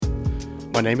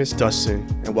My name is Dustin,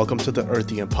 and welcome to the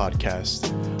Earthian Podcast,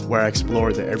 where I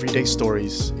explore the everyday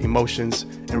stories, emotions,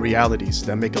 and realities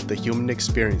that make up the human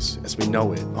experience as we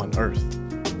know it on Earth.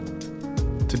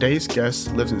 Today's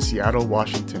guest lives in Seattle,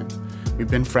 Washington. We've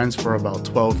been friends for about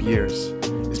 12 years.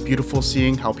 It's beautiful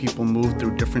seeing how people move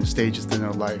through different stages in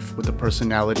their life with the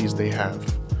personalities they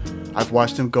have. I've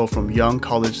watched him go from young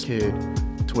college kid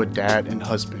to a dad and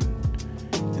husband.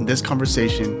 In this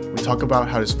conversation, we talk about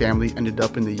how his family ended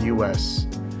up in the US.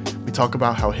 We talk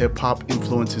about how hip-hop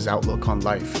influenced his outlook on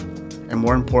life. And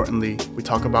more importantly, we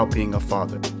talk about being a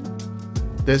father.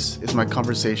 This is my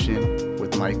conversation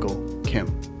with Michael Kim.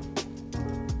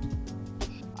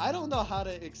 I don't know how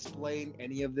to explain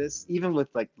any of this, even with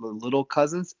like the little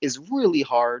cousins. It's really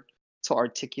hard to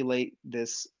articulate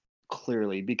this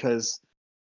clearly because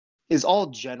it's all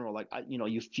general. Like,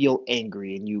 you feel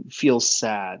angry and you feel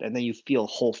sad and then you feel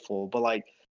hopeful, but like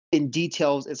in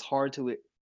details, it's hard to.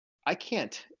 I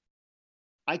can't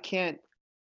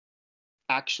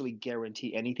actually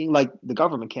guarantee anything. Like the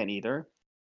government can't either,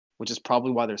 which is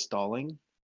probably why they're stalling.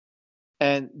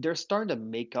 And they're starting to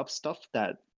make up stuff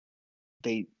that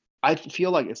I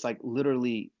feel like it's like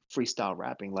literally freestyle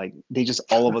rapping. Like they just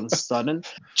all of a sudden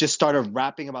just started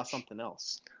rapping about something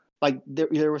else. Like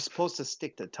they were supposed to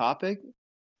stick to topic.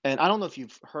 And I don't know if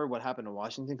you've heard what happened in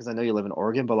Washington, because I know you live in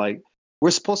Oregon, but like we're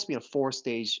supposed to be in a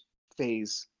 4-stage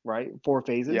phase, right? 4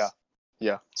 phases.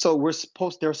 Yeah. So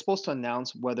they're supposed to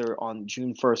announce whether on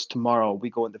June 1st, tomorrow, we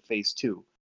go into phase 2.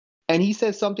 And he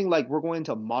said something like we're going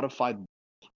to modified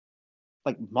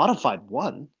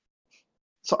 1.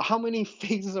 So how many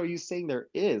phases are you saying there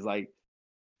is? Like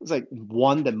it's like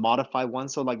 1, then modify 1.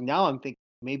 So like now I'm thinking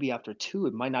maybe after 2,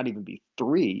 it might not even be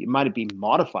 3. It might be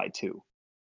modified 2.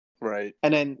 Right.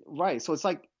 And then right, so it's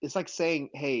like saying,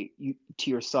 hey,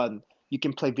 to your son, you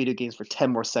can play video games for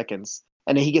 10 more seconds,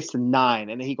 and then he gets to 9,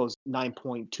 and then he goes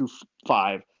 9.25,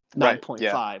 9.5.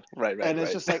 Yeah. Right. And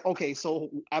it's just like, okay, so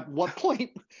at what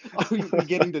point are we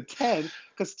getting to 10?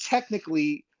 Because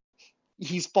technically,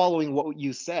 he's following what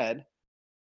you said,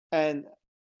 and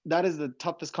that is the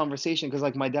toughest conversation. Because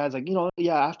like my dad's like,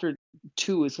 yeah, after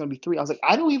 2, it's gonna be 3. I was like,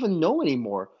 I don't even know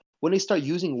anymore. When they start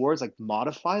using words like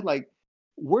modified, like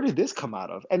where did this come out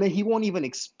of? And then he won't even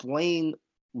explain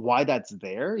why that's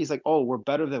there. He's like, oh, we're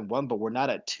better than 1, but we're not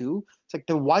at 2. It's like,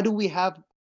 then why do we have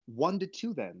 1 to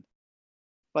 2 then?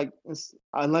 Like,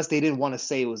 unless they didn't want to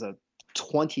say it was a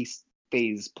 20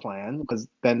 phase plan, because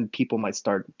then people might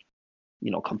start,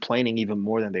 complaining even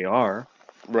more than they are.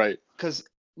 Right. Because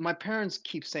my parents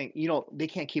keep saying, they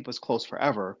can't keep us close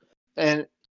forever. And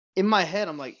in my head,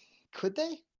 I'm like, could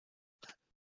they?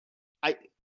 I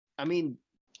mean,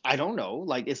 I don't know.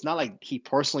 Like, it's not like he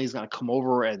personally is going to come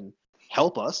over and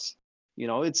help us.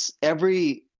 It's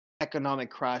every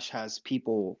economic crash has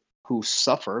people who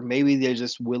suffer. Maybe they're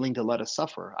just willing to let us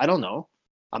suffer. I don't know.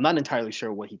 I'm not entirely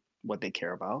sure what they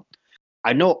care about.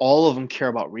 I know all of them care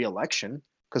about re-election,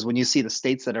 because when you see the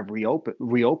states that have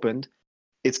reopened,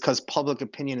 it's because public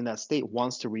opinion in that state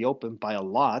wants to reopen by a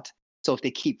lot. So if they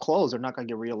keep closed, they're not going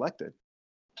to get reelected.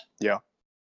 Yeah.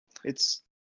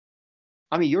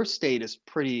 Your state is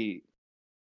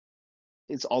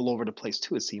it's all over the place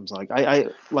too, it seems like. I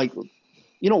like,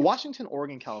 Washington,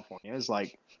 Oregon, California is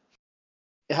like,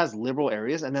 it has liberal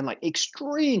areas and then like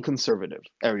extreme conservative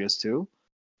areas too.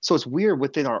 So it's weird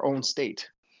within our own state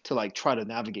to like try to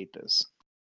navigate this.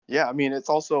 Yeah, I mean, it's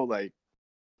also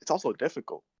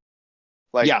difficult.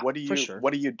 Like, yeah, what do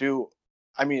you do?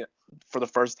 I mean, for the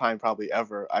first time probably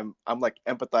ever, I'm like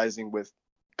empathizing with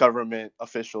government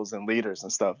officials and leaders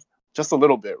and stuff just a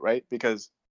little bit, right? Because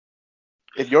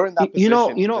if you're in that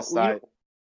position to decide,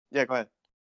 yeah, go ahead.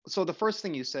 So the first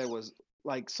thing you said was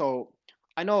like, so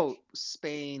I know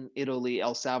Spain, Italy,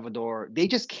 El Salvador, they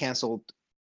just canceled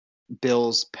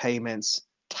bills, payments,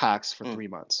 tax for 3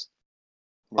 months.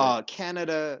 Right.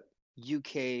 Canada,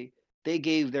 UK, they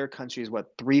gave their countries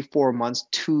 3-4 months,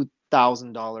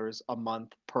 $2,000 a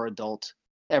month per adult,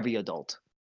 every adult.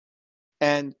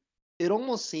 And it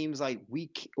almost seems like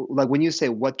like when you say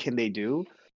what can they do,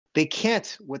 they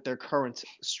can't with their current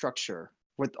structure,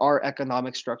 with our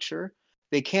economic structure.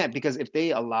 They can't, because if they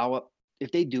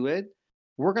do it,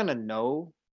 we're gonna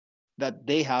know that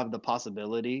they have the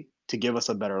possibility to give us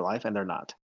a better life, and they're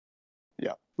not.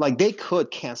 Yeah. Like they could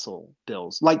cancel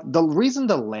bills. Like the reason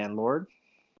the landlord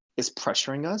is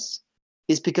pressuring us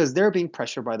is because they're being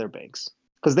pressured by their banks,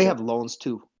 because they have loans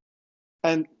too.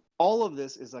 And all of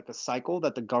this is like a cycle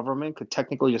that the government could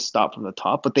technically just stop from the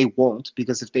top, but they won't,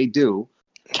 because if they do,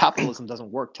 capitalism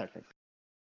doesn't work technically.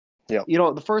 Yeah.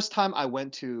 The first time I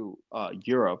went to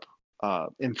Europe,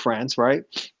 in France, right?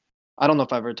 I don't know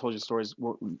if I've ever told you stories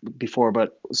before,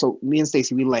 but so me and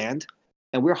Stacy, we land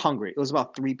and we're hungry. It was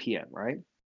about 3 p.m., right?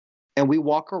 And we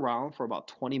walk around for about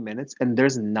 20 minutes and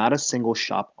there's not a single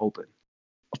shop open.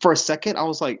 For a second, I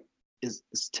was like, is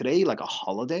today like a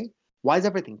holiday? Why is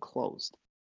everything closed?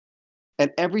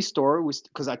 And every store was,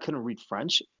 because I couldn't read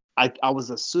French, I was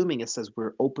assuming it says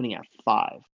we're opening at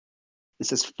 5. It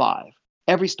says 5.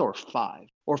 Every store 5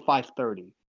 or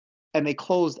 5:30. And they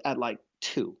closed at like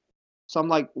 2. So I'm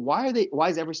like, why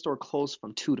is every store closed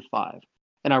from 2 to 5?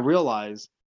 And I realized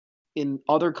in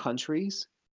other countries,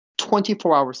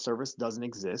 24-hour service doesn't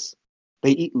exist.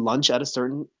 They eat lunch at a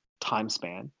certain time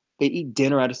span. They eat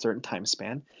dinner at a certain time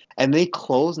span, and they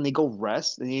close and they go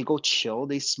rest and they go chill.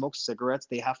 They smoke cigarettes.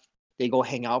 They go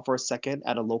hang out for a second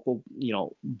at a local,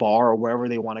 bar or wherever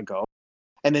they want to go,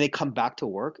 and then they come back to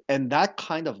work. And that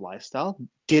kind of lifestyle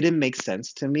didn't make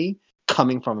sense to me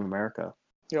coming from America.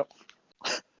 Yep.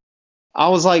 I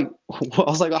was like,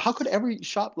 how could every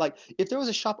shop, like, if there was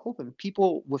a shop open,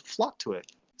 people would flock to it.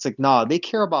 It's like, nah, they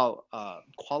care about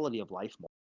quality of life more.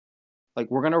 Like,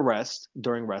 we're gonna rest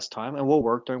during rest time, and we'll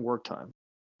work during work time.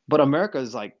 But America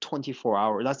is like 24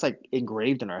 hours. That's like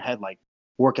engraved in our head. Like,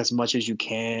 work as much as you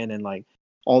can, and like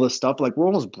all this stuff. Like, we're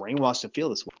almost brainwashed to feel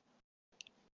this way.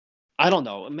 I don't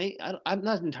know. I'm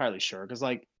not entirely sure because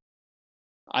like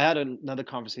I had another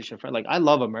conversation with a friend. Like, I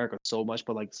love America so much,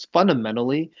 but like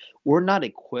fundamentally, we're not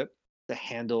equipped to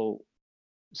handle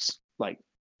like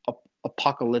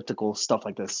apocalyptical stuff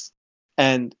like this.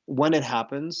 And when it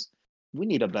happens, we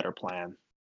need a better plan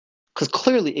because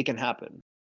clearly it can happen.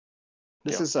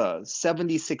 This Yeah. is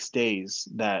 76 days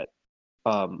that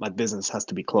my business has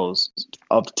to be closed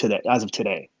of today, as of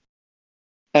today,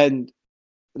 and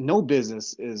no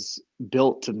business is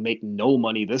built to make no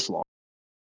money this long.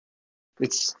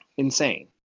 It's insane.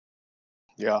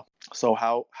 Yeah. So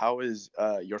how is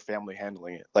your family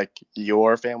handling it? Like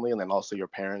your family and then also your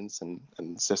parents and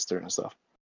sister and stuff.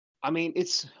 I mean,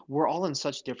 we're all in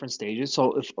such different stages.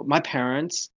 So if my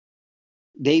parents,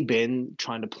 they've been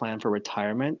trying to plan for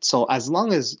retirement. So as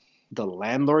long as the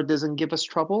landlord doesn't give us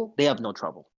trouble, they have no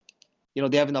trouble.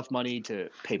 They have enough money to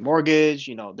pay mortgage.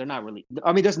 They're not really,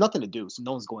 I mean, there's nothing to do. So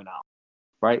no one's going out,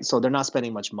 right? So they're not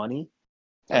spending much money.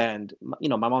 Yeah. And,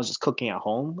 my mom's just cooking at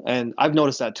home. And I've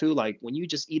noticed that too. Like when you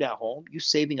just eat at home, you're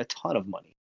saving a ton of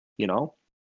money, you know?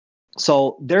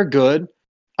 So they're good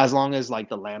as long as like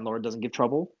the landlord doesn't give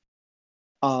trouble.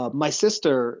 My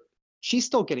sister, she's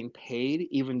still getting paid,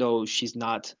 even though she's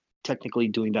not technically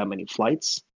doing that many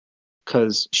flights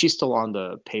because she's still on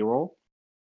the payroll.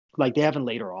 Like they haven't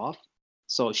laid her off.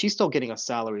 So she's still getting a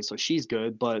salary. So she's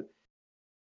good. But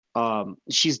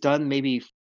she's done maybe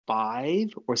 5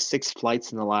 or 6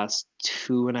 flights in the last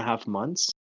 2.5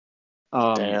 months.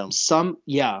 Damn.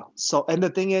 Yeah. So, and the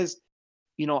thing is,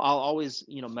 I'll always,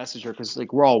 message her because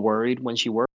like we're all worried when she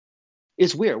works.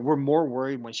 It's weird. We're more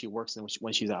worried when she works than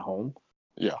when she's at home.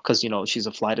 Yeah. Because she's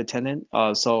a flight attendant.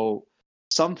 So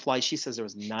some flights she says there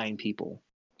was 9 people.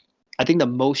 I think the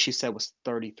most she said was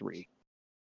 33.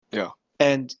 Yeah.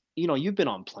 And you've been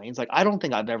on planes. Like I don't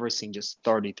think I've ever seen just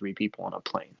 33 people on a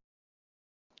plane.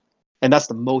 And that's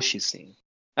the most she's seen.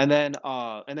 And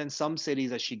then some cities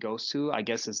that she goes to, I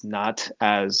guess, is not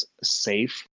as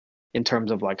safe in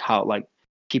terms of like how like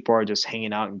people are just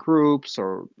hanging out in groups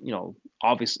or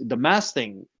obviously the mask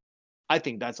thing. I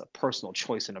think that's a personal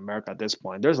choice in America at this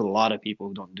point. There's a lot of people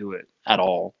who don't do it at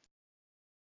all.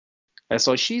 And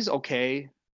so she's okay.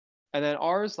 And then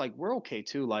ours, like, we're okay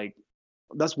too. Like,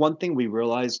 that's one thing we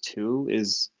realized too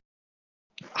is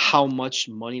how much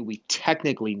money we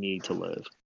technically need to live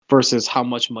versus how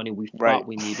much money we Right. thought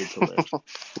we needed to live.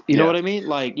 You know Yeah. what I mean?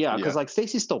 Like, yeah, because Yeah. like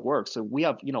Stacey still works. So we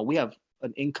have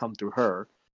an income through her.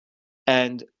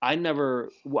 And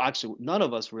actually, none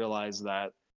of us realized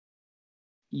that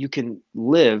you can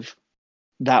live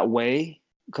that way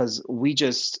because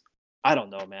I don't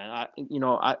know, man.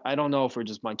 I don't know if we're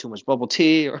just buying too much bubble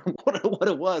tea or what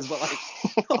it was, but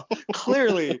like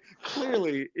clearly,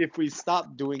 if we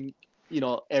stop doing,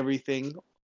 everything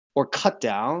or cut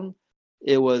down,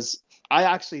 I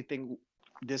actually think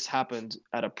this happened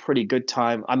at a pretty good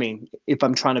time. I mean, if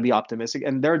I'm trying to be optimistic,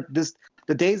 and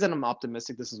the days that I'm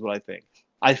optimistic, this is what I think.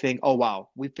 I think, oh wow,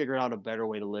 we figured out a better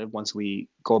way to live once we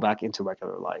go back into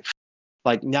regular life.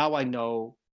 Like now I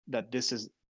know that this is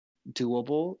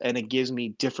doable and it gives me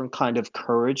different kind of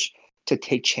courage to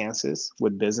take chances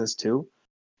with business too.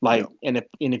 Like Yeah.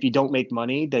 and if you don't make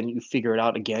money, then you figure it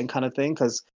out again kind of thing.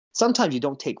 Cause sometimes you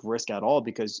don't take risk at all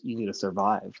because you need to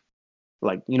survive.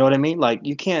 Like, you know what I mean? Like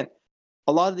you can't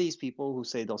a lot of these people who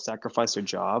say they'll sacrifice their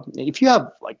job, if you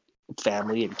have like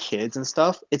family and kids and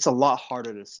stuff, it's a lot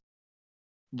harder to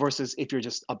versus if you're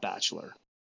just a bachelor.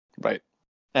 Right.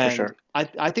 For And sure.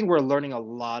 I think we're learning a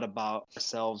lot about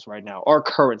ourselves right now, our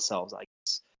current selves, I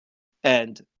guess.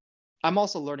 And I'm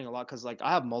also learning a lot because like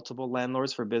I have multiple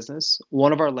landlords for business.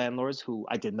 One of our landlords who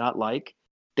I did not like,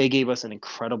 they gave us an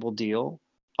incredible deal,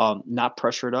 not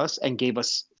pressured us, and gave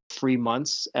us 3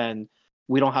 months, and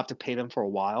we don't have to pay them for a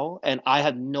while. And I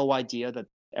had no idea that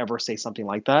they'd ever say something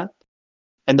like that.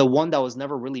 And the one that was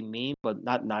never really mean but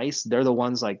not nice, they're the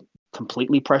ones like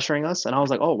completely pressuring us. And I was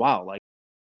like, oh wow, like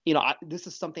this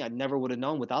is something I never would have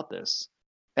known without this.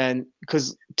 And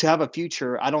because to have a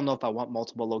future, I don't know if I want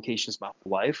multiple locations my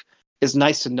whole life. It's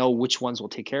nice to know which ones will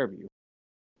take care of you.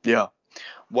 Yeah.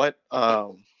 What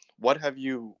what have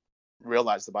you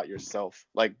realized about yourself,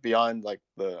 like beyond like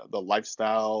the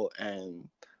lifestyle and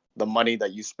the money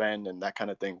that you spend and that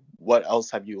kind of thing? What else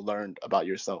have you learned about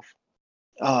yourself?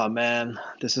 Oh man,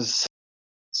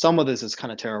 some of this is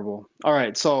kind of terrible. All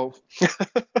right, so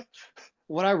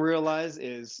what I realize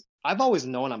is I've always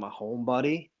known I'm a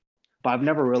homebody, but I've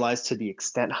never realized to the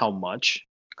extent how much.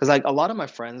 Because like a lot of my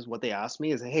friends, what they ask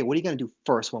me is, "Hey, what are you gonna do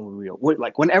first when we real?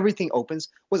 Like when everything opens,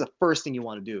 what's the first thing you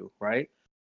want to do?" Right?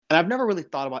 And I've never really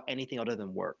thought about anything other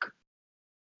than work.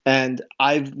 And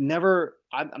I'm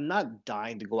not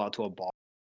dying to go out to a bar.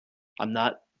 I'm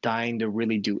not dying to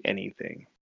really do anything.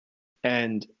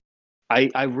 And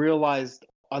I realized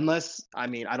unless I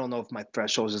mean, I don't know if my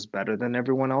threshold is just better than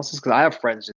everyone else's because I have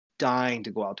friends just dying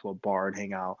to go out to a bar and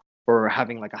hang out or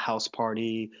having like a house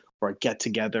party or a get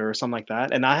together or something like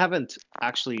that. And I haven't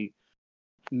actually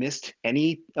missed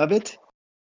any of it.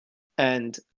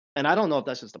 And I don't know if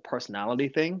that's just a personality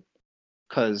thing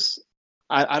because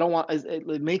I don't want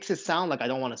it makes it sound like I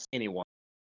don't want to see anyone.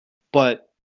 But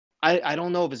I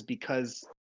don't know if it's because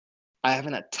I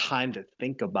haven't had time to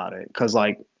think about it. Because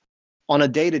like on a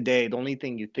day to day, the only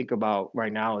thing you think about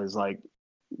right now is like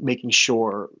making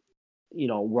sure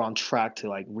we're on track to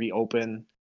like reopen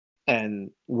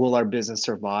and will our business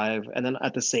survive, and then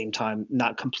at the same time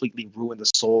not completely ruin the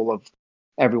soul of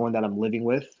everyone that I'm living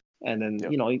with. And then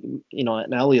Yep.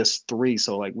 and Elia's 3,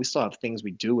 so like we still have things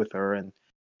we do with her, and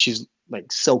she's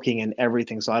like soaking in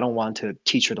everything, so I don't want to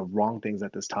teach her the wrong things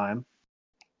at this time.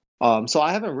 So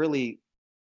I haven't really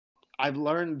I've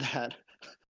learned that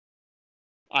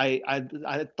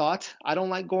I thought I don't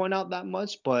like going out that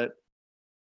much, but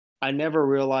I never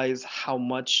realized how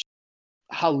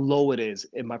low it is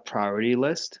in my priority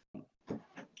list.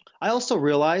 I also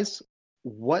realize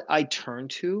what I turn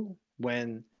to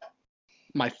when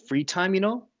my free time,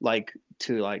 like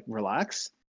to like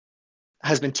relax,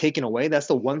 has been taken away. That's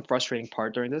the one frustrating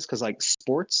part during this because like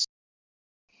sports,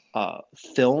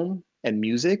 film, and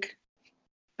music,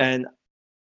 and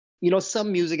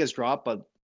some music has dropped, but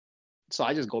so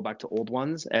I just go back to old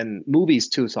ones and movies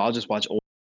too. So I'll just watch old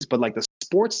ones. But like the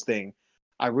sports thing,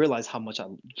 I realize how much I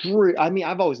mean,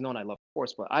 I've always known I love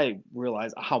sports, but I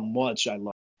realize how much I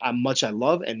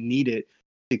love and need it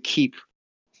to keep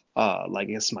like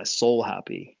I guess my soul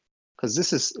happy. Because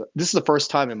this is the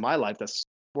first time in my life that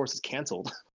sports is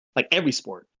canceled. Like every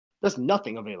sport. There's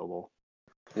nothing available.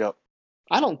 Yep.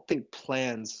 I don't think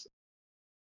plans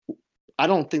I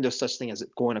don't think there's such thing as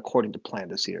it going according to plan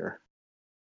this year.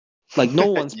 Like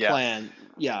no one's Yeah. plan.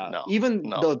 Yeah, No. even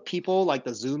No. the people like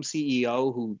the Zoom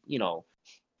CEO who,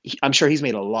 I'm sure he's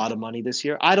made a lot of money this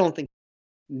year. I don't think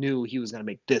knew he was going to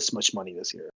make this much money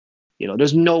this year.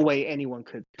 There's no way anyone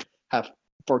could have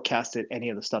forecasted any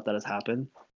of the stuff that has happened.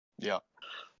 Yeah.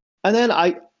 And then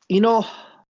I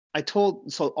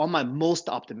told so on my most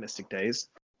optimistic days,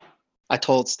 I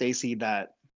told Stacy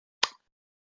that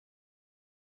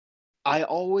I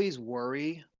always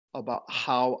worry about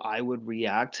how I would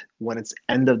react when it's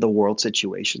end of the world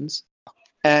situations.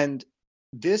 And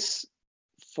this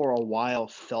for a while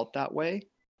felt that way.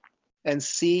 And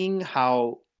seeing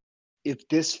how if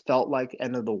this felt like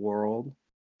end of the world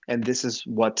and this is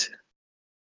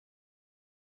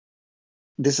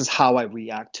how I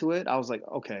react to it, I was like,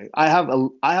 okay, I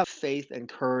have faith and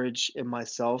courage in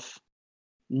myself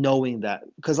knowing that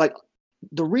because like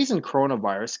the reason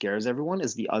coronavirus scares everyone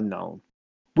is the unknown.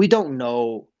 We don't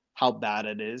know how bad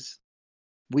it is.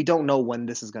 We don't know when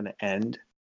this is going to end.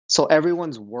 So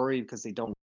everyone's worried because they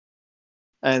don't.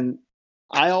 And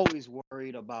I always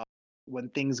worried about when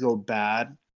things go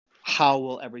bad, how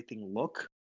will everything look?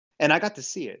 And I got to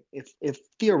see it. If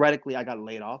theoretically I got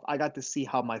laid off, I got to see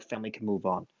how my family can move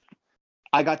on.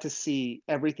 I got to see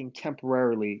everything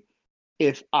temporarily.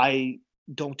 If I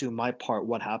don't do my part,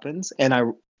 what happens?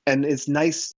 And it's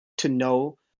nice to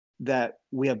know that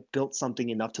we have built something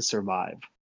enough to survive,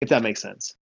 if that makes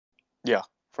sense. Yeah.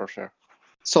 For sure.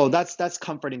 So that's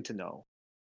comforting to know.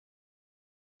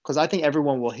 because I think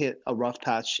everyone will hit a rough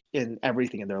patch in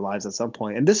everything in their lives at some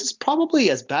point, and this is probably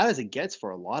as bad as it gets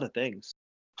for a lot of things.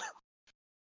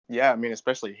 Yeah, I mean,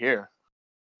 especially here.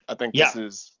 I think Yeah.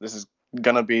 this is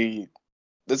gonna be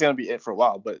it for a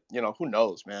while, but who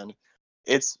knows, man?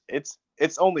 It's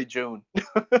only June.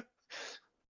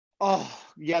 Oh,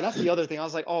 yeah, that's the other thing. I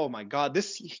was like, oh my God,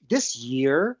 this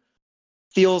year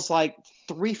feels like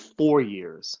 3, 4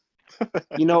 years.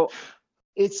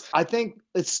 I think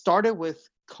it started with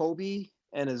Kobe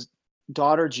and his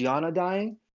daughter Gianna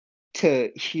dying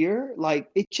to here. Like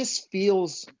it just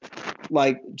feels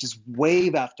like just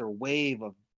wave after wave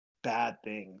of bad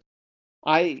things.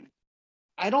 I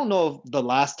I don't know if the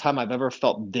last time I've ever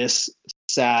felt this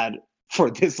sad for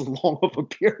this long of a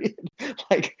period.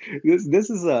 Like this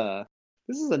is a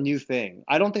new thing.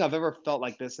 I don't think I've ever felt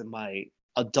like this in my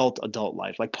adult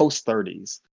life, like post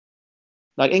 30s.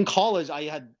 Like in college, I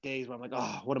had days where I'm like,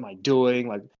 oh, what am I doing?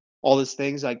 Like all these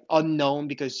things, like unknown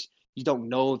because you don't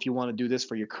know if you want to do this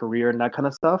for your career and that kind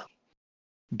of stuff.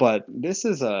 But this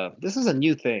is a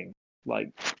new thing.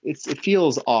 Like it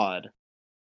feels odd.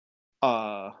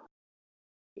 Uh,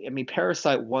 I mean,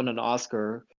 Parasite won an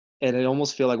Oscar, and I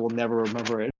almost feel like we'll never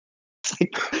remember it.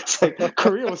 It's like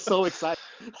Korea was so excited.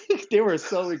 They were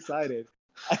so excited,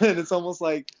 and then it's almost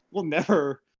like we'll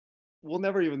never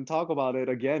even talk about it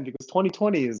again because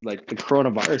 2020 is like the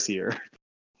coronavirus year.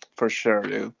 For sure,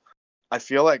 dude. I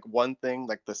feel like one thing,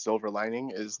 like the silver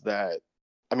lining, is that,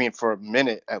 I mean, for a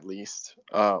minute at least,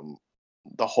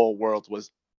 the whole world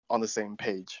was on the same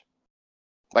page.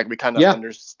 Like we kind of Yeah,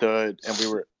 understood, and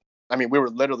we were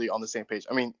literally on the same page.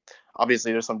 I mean,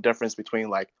 obviously, there's some difference between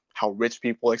like how rich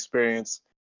people experience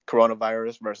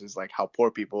coronavirus versus like how poor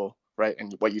people, right?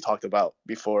 And what you talked about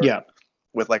before yeah.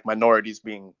 with like minorities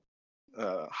being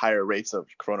higher rates of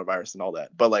coronavirus and all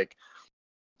that. But like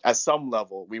at some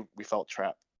level, we felt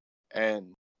trapped,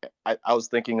 and I was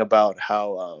thinking about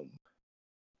how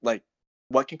like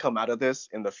what can come out of this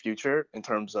in the future in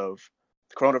terms of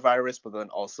the coronavirus, but then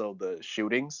also the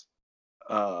shootings.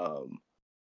 Um,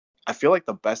 I feel like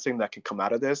the best thing that can come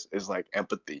out of this is like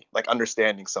empathy, like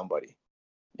understanding somebody.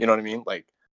 You know what I mean? Like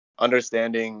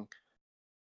understanding,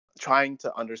 trying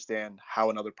to understand how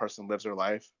another person lives their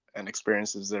life and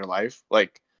experiences their life.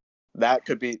 Like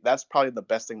that's probably the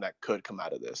best thing that could come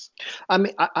out of this. I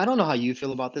mean, I don't know how you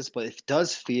feel about this, but it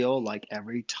does feel like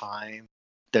every time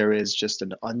there is just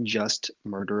an unjust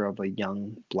murder of a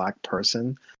young black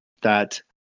person, that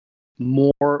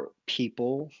more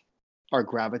people are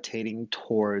gravitating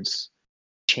towards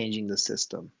changing the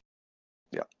system,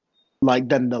 Yeah. like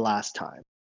than the last time.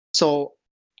 So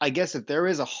I guess if there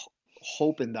is a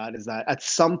hope in that, is that at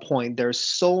some point there's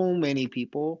so many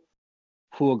people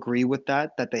who agree with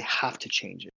that they have to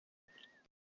change it.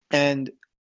 And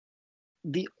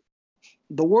the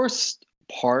the worst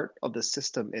part of the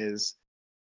system is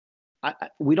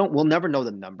we'll never know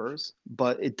the numbers,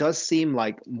 but it does seem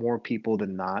like more people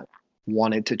than not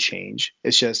want it to change.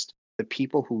 It's just the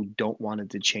people who don't want it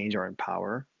to change are in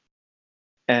power.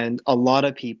 And a lot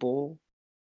of people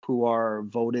who are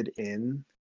voted in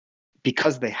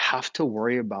because they have to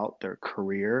worry about their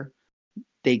career,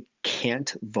 they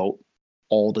can't vote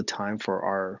all the time for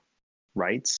our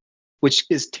rights, which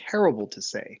is terrible to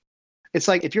say. It's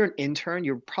like if you're an intern,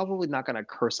 you're probably not going to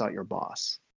curse out your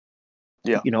boss,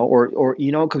 Yeah. or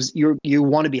because you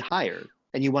want to be hired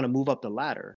and you want to move up the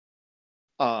ladder.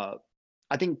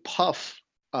 I think Puff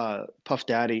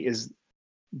Daddy is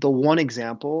the one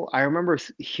example. I remember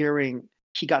hearing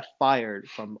he got fired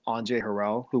from Andre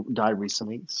Harrell, who died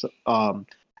recently,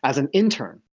 as an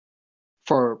intern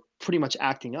for pretty much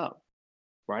acting up,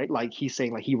 right? Like he's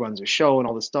saying like he runs a show and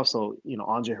all this stuff. So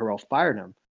Andre Harrell fired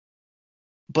him,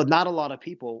 but not a lot of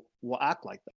people will act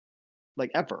like that,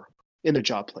 like ever in their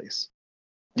job place.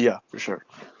 Yeah, for sure.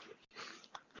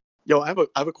 Yo, I have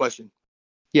a question.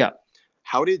 Yeah.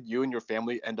 How did you and your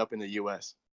family end up in the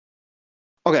U.S.?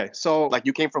 Okay. So Like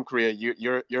you came from Korea.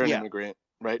 You're an yeah, immigrant,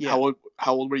 right? yeah.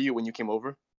 How old were you when you came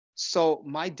over? So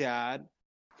my dad,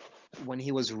 when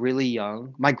he was really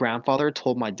young, my grandfather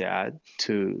told my dad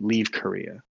to leave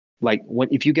Korea. Like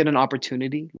if you get an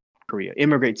opportunity, Korea,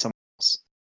 immigrate somewhere else.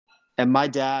 And my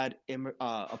dad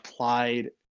applied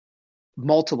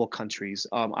multiple countries.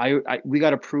 We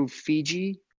got approved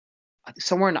Fiji,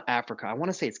 somewhere in Africa. I want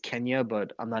to say it's Kenya,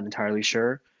 but I'm not entirely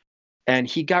sure. And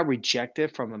he got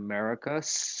rejected from America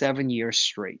 7 years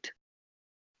straight.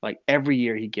 Like every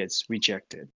year he gets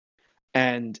rejected.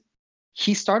 And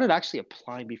he started actually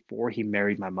applying before he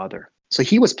married my mother. So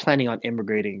he was planning on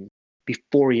immigrating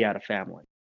before he had a family.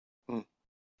 Mm.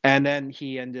 And then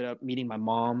he ended up meeting my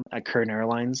mom at Curtin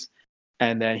Airlines.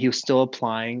 And then he was still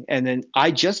applying. And then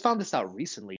I just found this out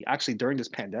recently, actually during this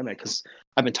pandemic, because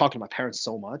I've been talking to my parents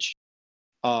so much.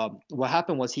 What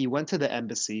happened was he went to the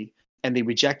embassy and they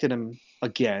rejected him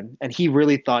again. And he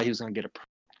really thought he was going to get a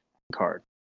green card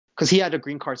because he had a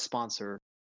green card sponsor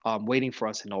waiting for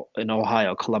us in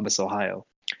Ohio, Columbus, Ohio.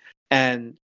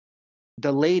 And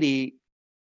the lady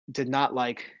did not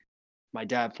like my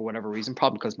dad for whatever reason,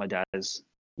 probably because my dad is,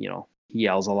 he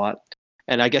yells a lot.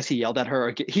 And I guess he yelled at her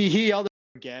again. He yelled at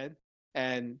her again,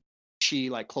 and she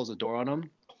like closed the door on him.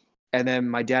 And then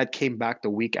my dad came back the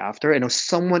week after, and it was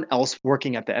someone else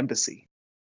working at the embassy.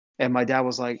 And my dad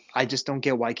was like, I just don't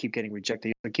get why I keep getting rejected.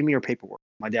 He's like, give me your paperwork.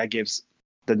 My dad gives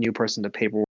the new person the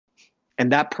paperwork,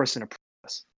 and that person approved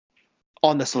us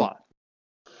on the spot.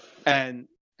 And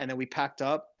then we packed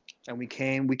up and we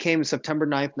came. We came September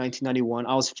 9th, 1991.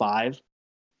 I was 5.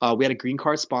 We had a green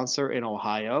card sponsor in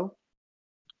Ohio,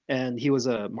 and he was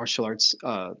a martial arts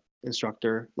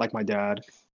instructor like my dad.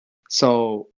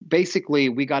 So basically,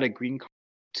 we got a green card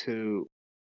to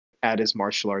add his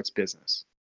martial arts business.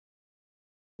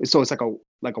 So it's like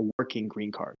a working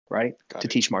green card, right? Got to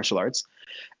it. teach martial arts.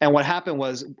 And what happened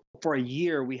was for a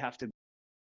year we have to be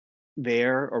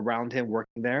there around him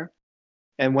working there.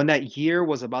 And when that year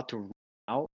was about to run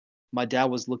out, my dad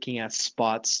was looking at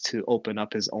spots to open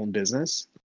up his own business.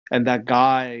 And that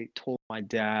guy told my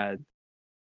dad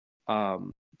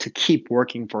to keep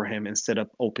working for him instead of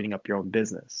opening up your own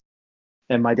business.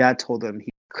 And my dad told him he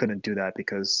couldn't do that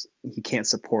because he can't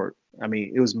support. I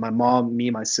mean, it was my mom, me,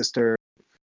 my sister.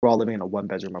 We're all living in a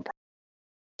 1-bedroom apartment.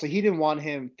 So he didn't want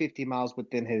him 50 miles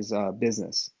within his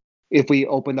business if we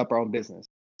opened up our own business.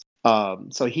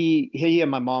 So he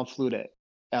and my mom flew to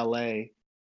LA,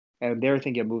 and they were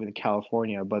thinking of moving to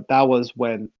California, but that was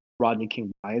when Rodney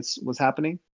King riots was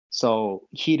happening. So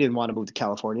he didn't want to move to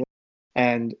California.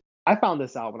 And I found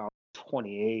this out when I was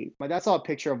 28. My dad saw a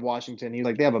picture of Washington. He was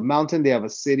like, they have a mountain, they have a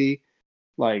city.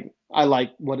 Like, I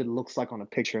like what it looks like on a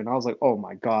picture. And I was like, oh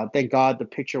my God, thank God the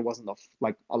picture wasn't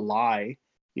a lie,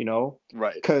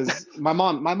 Right. Because my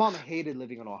mom hated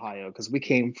living in Ohio because we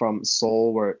came from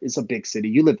Seoul, where it's a big city.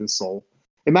 You lived in Seoul.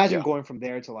 Imagine Yeah. going from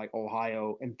there to like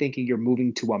Ohio and thinking you're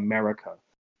moving to America.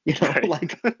 Right.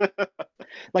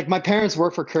 Like my parents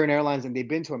work for Current Airlines and they've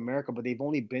been to America, but they've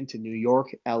only been to New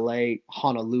York, LA,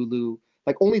 Honolulu,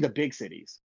 like only the big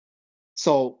cities.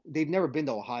 So they've never been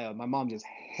to Ohio. My mom just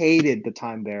hated the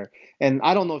time there. And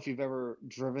I don't know if you've ever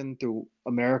driven through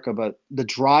America, but the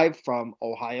drive from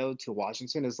Ohio to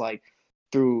Washington is like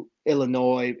through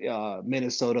Illinois,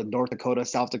 Minnesota, North Dakota,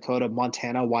 South Dakota,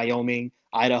 Montana, Wyoming,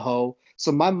 Idaho.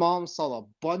 So my mom saw a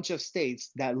bunch of states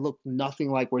that looked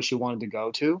nothing like where she wanted to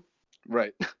go to.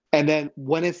 Right. And then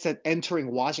when it said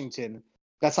entering Washington,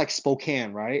 that's like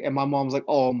Spokane, right? And my mom's like,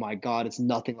 oh my God, it's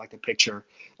nothing like the picture.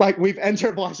 Like we've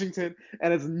entered Washington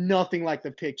and it's nothing like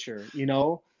the picture.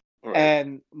 Right.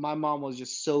 And my mom was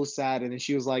just so sad. And then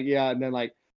she was like, yeah. And then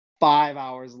like 5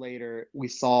 hours later,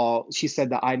 she said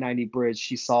the I-90 bridge,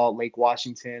 she saw Lake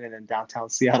Washington and then downtown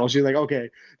Seattle. She's like, okay,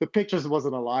 the pictures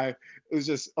wasn't a lie. It was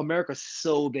just America's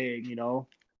so big. So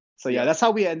yeah, Yeah. that's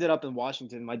how we ended up in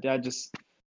Washington. My dad just,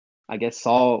 I guess,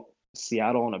 saw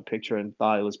Seattle in a picture and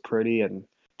thought it was pretty, and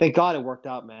thank God it worked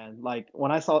out, man. Like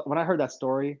when I heard that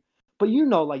story, but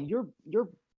like you're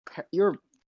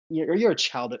a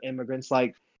child of immigrants.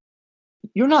 Like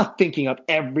you're not thinking of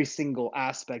every single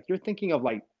aspect. You're thinking of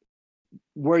like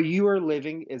where you are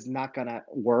living is not gonna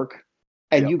work,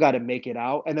 and Yep. you got to make it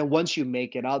out. And then once you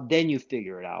make it out, then you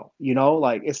figure it out.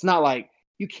 Like it's not like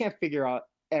you can't figure out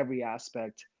every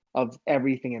aspect of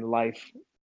everything in life.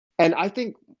 And I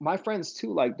think my friends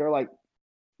too, like they're like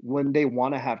when they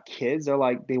want to have kids, they're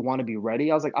like they want to be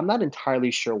ready. I was like, I'm not entirely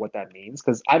sure what that means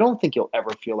because I don't think you'll ever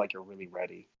feel like you're really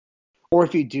ready. Or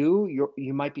if you do,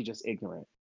 you might be just ignorant.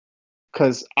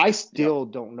 Because I Yep. still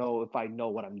don't know if I know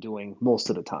what I'm doing most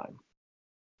of the time.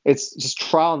 It's just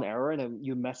trial and error, and then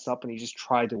you mess up and you just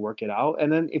try to work it out.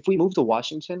 And then if we move to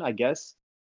Washington, I guess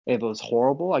if it was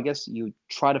horrible, I guess you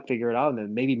try to figure it out and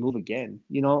then maybe move again.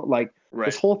 Like this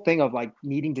Right. whole thing of like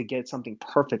needing to get something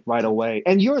perfect right away.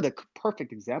 And you're the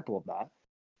perfect example of that.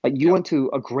 Like you Yep. went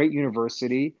to a great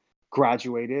university,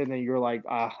 graduated, and then you're like,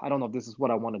 I don't know if this is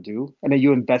what I want to do. And then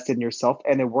you invested in yourself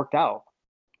and it worked out.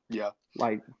 Yeah.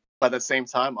 Like, But at the same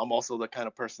time, I'm also the kind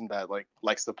of person that like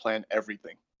likes to plan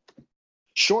everything.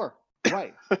 sure,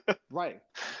 right, right.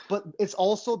 But it's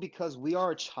also because we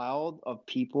are a child of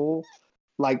people,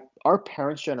 like our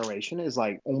parents' generation is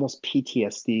like almost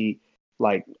PTSD,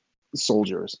 like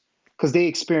soldiers, because they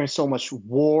experience so much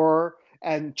war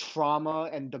and trauma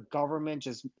and the government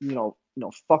just,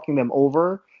 fucking them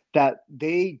over that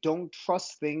they don't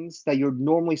trust things that you're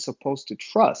normally supposed to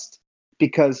trust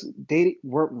because they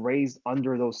weren't raised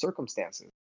under those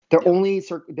circumstances. Their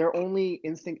Yeah. only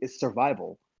instinct is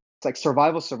survival. It's like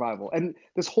survival. And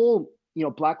this whole,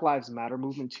 Black Lives Matter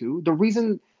movement too. The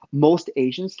reason most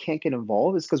Asians can't get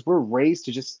involved is because we're raised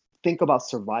to just think about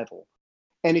survival.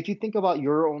 And if you think about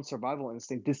your own survival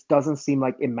instinct, this doesn't seem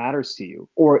like it matters to you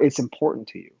or it's important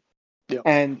to you. Yeah.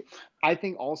 And I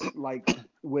think also, like,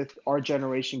 with our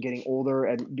generation getting older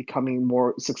and becoming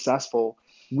more successful,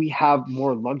 we have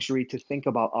more luxury to think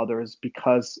about others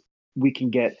because we can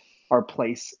get our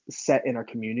place set in our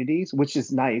communities, which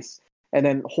is nice. And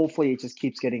then hopefully it just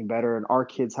keeps getting better and our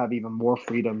kids have even more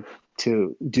freedom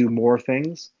to do more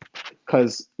things.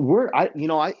 Because we're a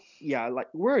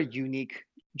unique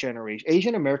generation.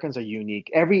 Asian Americans are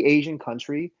unique. Every Asian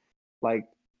country, like,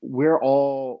 we're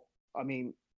all, I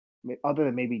mean, other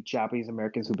than maybe Japanese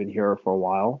Americans who've been here for a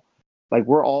while, like,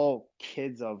 we're all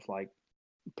kids of, like,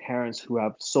 parents who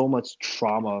have so much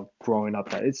trauma growing up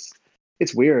that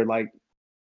it's weird. Like,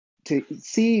 to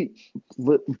see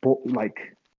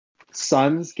like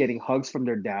sons getting hugs from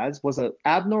their dads was an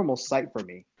abnormal sight for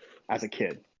me as a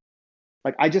kid.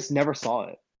 Like, I just never saw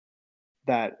it.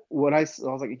 That when I was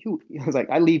like, I was like,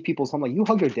 I leave people's home, like, you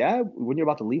hug your dad when you're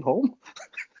about to leave home,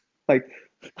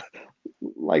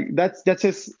 like, that's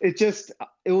just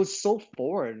it was so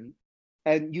foreign,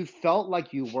 and you felt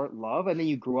like you weren't loved, and then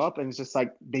you grew up, and it's just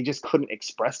like they just couldn't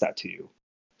express that to you.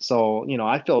 So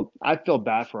I feel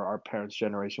bad for our parents'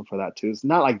 generation for that too. It's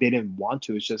not like they didn't want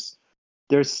to. It's just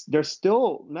there's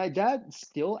still my dad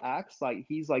still acts like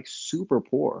he's like super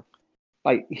poor.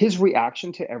 Like, his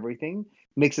reaction to everything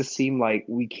makes it seem like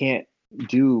we can't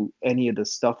do any of the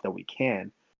stuff that we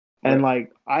can. And, Right.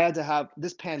 like, I had to have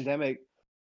this pandemic,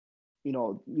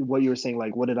 what you were saying,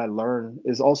 like, what did I learn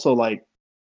is also like,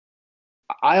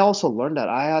 I also learned that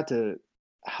I had to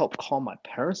help calm my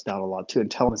parents down a lot too and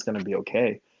tell them it's going to be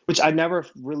okay, which I never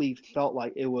really felt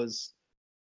like it was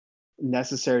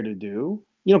necessary to do,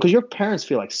 because your parents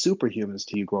feel like superhumans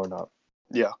to you growing up.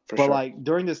 Yeah, for But sure. like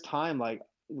during this time, like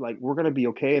we're going to be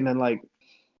okay. And then, like,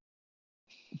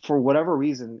 for whatever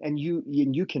reason, and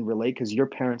you can relate because your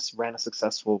parents ran a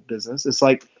successful business. It's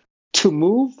like, to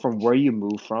move from where you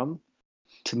move from,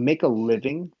 to make a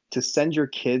living, to send your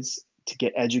kids to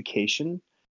get education,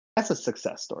 that's a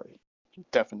success story.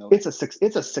 Definitely. It's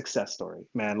a success story,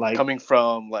 man. Like, Coming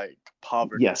from like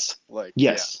poverty. yes, Like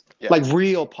yes, yeah. like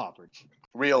real poverty.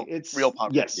 Like, Real it's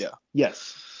poverty. yes, Yeah.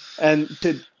 yes, and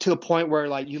to the point where,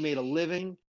 like, you made a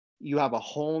living, you have a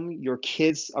home, your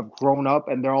kids have grown up,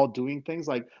 and they're all doing things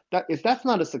like that. If that's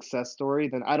not a success story,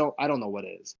 then I don't know what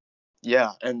is.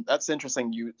 Yeah, and that's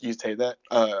interesting you say that.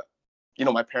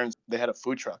 My parents, they had a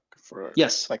food truck for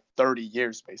Yes, like 30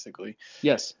 years basically.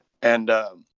 yes, And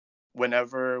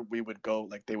whenever we would go,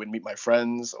 like they would meet my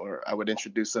friends or I would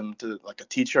introduce them to like a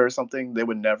teacher or something, they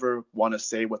would never want to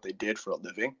say what they did for a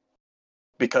living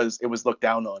because it was looked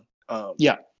down on.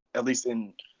 yeah. At least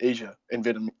in Asia, in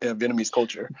Vietnamese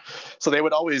culture. So they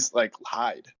would always like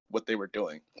hide what they were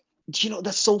doing.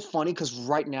 That's so funny because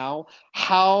right now,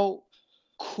 how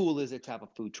cool is it to have a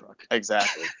food truck?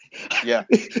 Exactly. Yeah.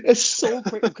 It's so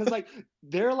crazy because, like,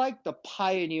 they're like the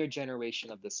pioneer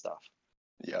generation of this stuff.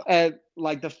 Yeah. And,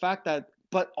 like, the fact that,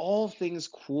 but all things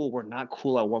cool were not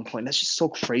cool at one point. That's just so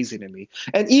crazy to me.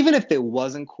 And even if it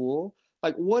wasn't cool,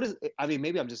 like, I mean,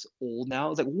 maybe I'm just old now.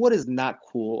 It's like, what is not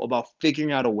cool about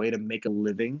figuring out a way to make a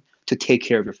living to take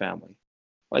care of your family?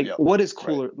 Like, Yeah. what is Right.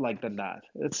 cooler like than that?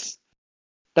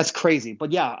 That's crazy.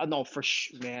 But yeah, no,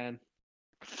 man,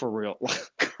 for real.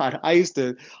 God, I used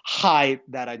to hide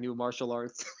that I knew martial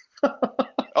arts.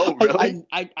 Oh, really?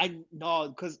 I no,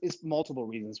 because it's multiple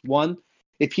reasons. One,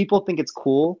 if people think it's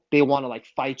cool, they want to, like,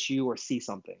 fight you or see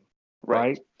something, Right.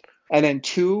 right? And then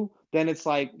two, then it's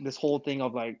like this whole thing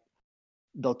of, like,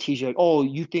 they'll teach you, like, oh,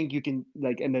 you think you can,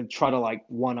 like, and then try to, like,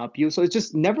 one up you. So it's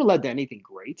just never led to anything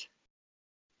great,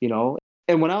 you know.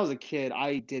 And when I was a kid,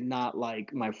 I did not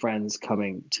like my friends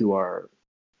coming to our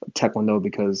taekwondo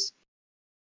because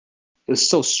it was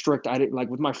so strict. I didn't like,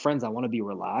 with my friends, I want to be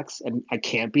relaxed and I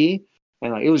can't be.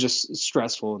 And, like, it was just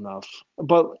stressful enough.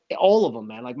 But all of them,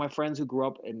 man, like my friends who grew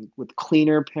up with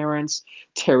cleaner parents,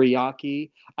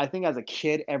 teriyaki. I think as a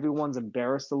kid, everyone's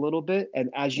embarrassed a little bit. And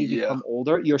as you Yeah. become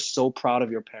older, you're so proud of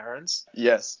your parents.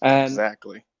 Yes. And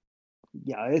Exactly.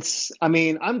 yeah, I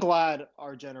mean, I'm glad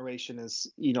our generation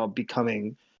is,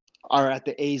 are at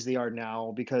the age they are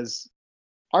now, because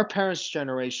our parents'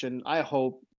 generation, I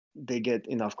hope they get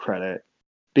enough credit,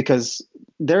 because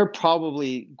they're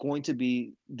probably going to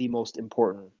be the most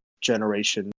important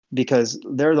generation, because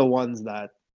they're the ones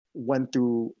that went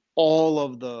through all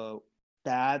of the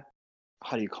bad,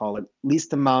 how do you call it,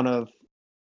 least amount of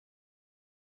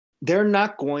they're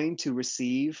not going to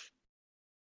receive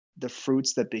the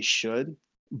fruits that they should,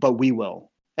 but we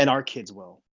will, and our kids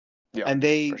will. Yeah, And for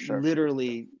they sure.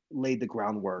 literally laid the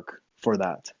groundwork for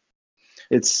that.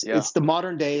 It's Yeah. the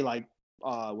modern day, like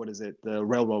what is it? The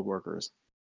railroad workers.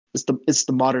 It's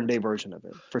the modern day version of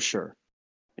it for sure.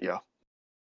 Yeah.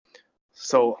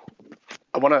 So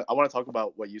I wanna talk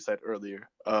about what you said earlier,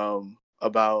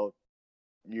 about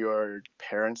your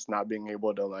parents not being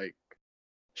able to like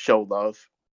show love.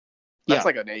 That's Yeah,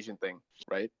 like an Asian thing,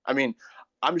 right? I mean,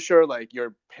 I'm sure like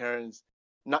your parents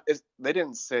they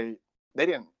didn't say, they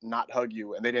didn't not hug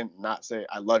you, and they didn't not say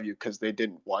I love you because they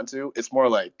didn't want to. It's more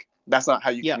like that's not how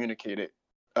you yeah. communicate it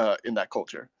in that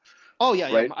culture, Oh yeah,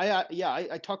 yeah. right?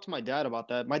 I talked to my dad about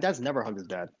that. My dad's never hugged his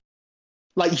dad.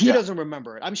 Like he Yeah, doesn't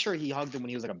remember it. I'm sure he hugged him when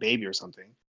he was like a baby or something.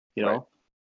 You right. know?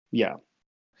 Yeah.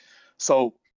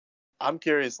 So I'm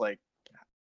curious, like,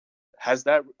 has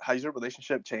your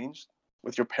relationship changed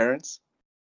with your parents?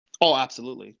 Oh,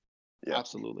 absolutely. Yeah,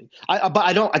 Absolutely. But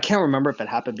I can't remember if it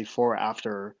happened before or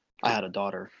after I had a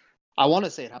daughter. I want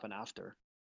to say it happened after.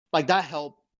 Like that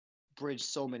helped bridge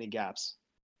so many gaps.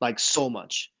 Like so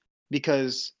much.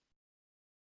 Because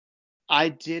I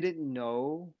didn't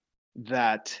know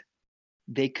that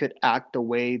they could act the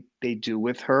way they do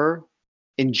with her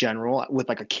in general with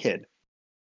like a kid.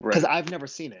 Because right. I've never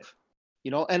seen it.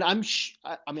 And I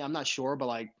mean I'm not sure, but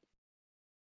like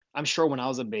I'm sure when I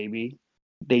was a baby,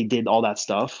 they did all that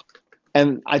stuff.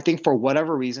 And I think for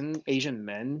whatever reason, Asian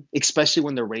men, especially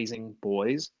when they're raising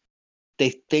boys, they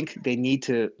think they need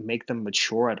to make them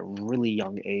mature at a really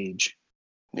young age.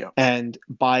 Yeah, And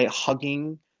by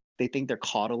hugging, they think they're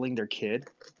coddling their kid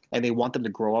and they want them to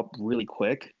grow up really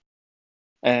quick.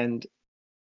 And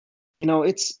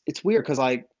it's weird because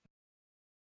like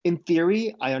in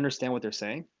theory, I understand what they're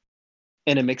saying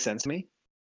and it makes sense to me.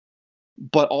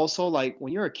 But also like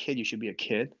when you're a kid, you should be a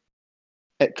kid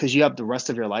because you have the rest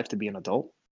of your life to be an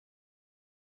adult.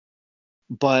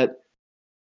 But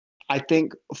I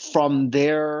think from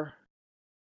their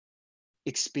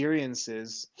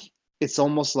experiences, it's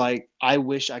almost like I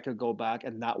wish I could go back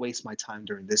and not waste my time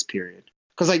during this period.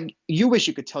 Because like you wish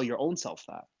you could tell your own self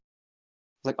that.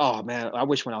 Like, oh man, I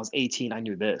wish when I was 18 I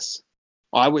knew this.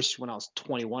 Or I wish when I was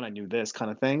 21 I knew this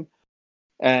kind of thing.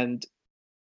 And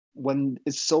when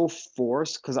it's so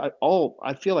forced, because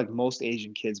I feel like most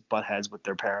Asian kids butt heads with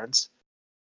their parents.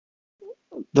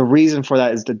 The reason for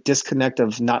that is the disconnect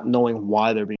of not knowing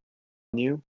why they're being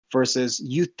you versus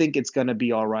you think it's going to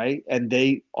be all right and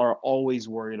they are always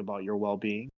worried about your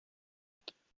well-being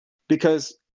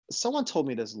because someone told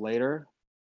me this later.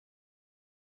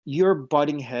 You're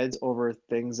butting heads over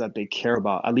things that they care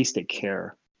about. At least they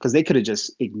care because they could have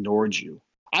just ignored you.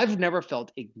 I've never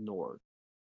felt ignored.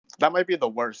 that might be the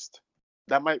worst.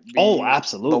 That might Oh, be the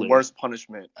absolutely. worst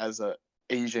punishment as a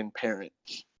Asian parent.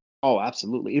 Oh,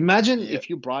 absolutely. Imagine Yeah, if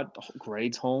you brought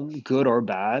grades home, good or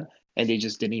bad, and they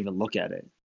just didn't even look at it.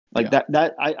 Like yeah,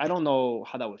 that I don't know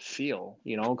how that would feel,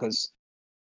 because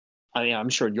I mean, I'm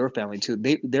sure your family too.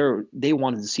 They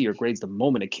wanted to see your grades the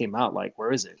moment it came out. Like,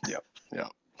 where is it? yeah, yeah.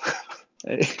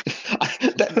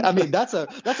 I mean, that's a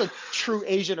true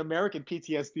Asian American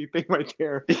PTSD thing right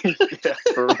there. Yeah,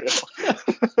 for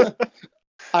real.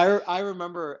 I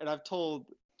remember, and I've told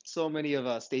so many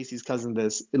of Stacy's cousins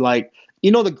this. Like,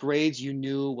 the grades you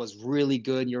knew was really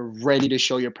good. You're ready to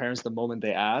show your parents the moment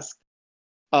they ask.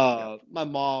 Yeah, My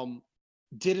mom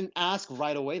didn't ask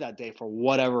right away that day for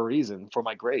whatever reason for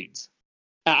my grades.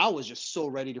 And I was just so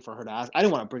ready for her to ask. I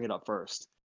didn't want to bring it up first.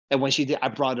 And when she did, I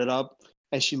brought it up,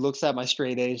 and she looks at my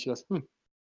straight A and she goes, and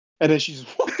then she just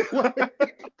walked away.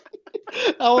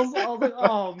 I was like,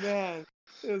 oh man,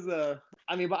 it was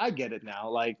I mean, but I get it now.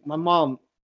 Like my mom,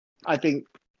 I think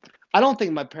I don't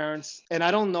think my parents, and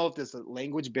I don't know if there's a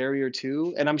language barrier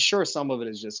too, and I'm sure some of it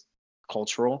is just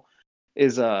cultural.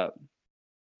 Is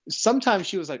sometimes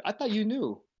she was like, I thought you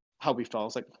knew how we felt. I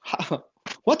was like,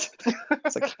 what?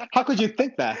 It's like, how could you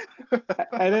think that?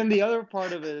 And then the other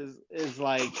part of it is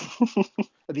like,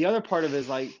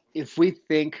 if we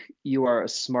think you are a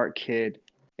smart kid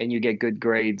and you get good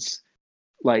grades,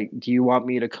 like, do you want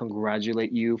me to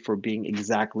congratulate you for being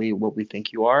exactly what we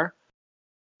think you are?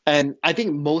 And I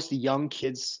think most young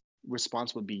kids'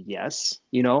 response would be yes.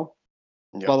 yeah,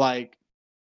 But like,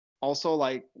 also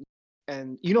like,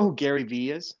 and you know who Gary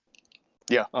Vee is?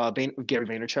 yeah, Gary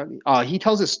Vaynerchuk. He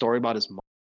tells a story about his mom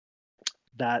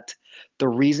that the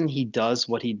reason he does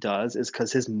what he does is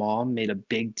because his mom made a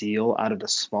big deal out of the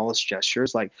smallest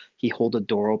gestures. Like he hold a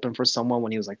door open for someone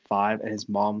when he was like 5, and his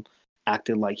mom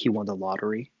acted like he won the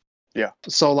lottery. yeah,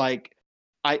 So like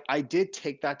I did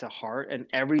take that to heart, and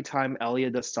every time Elia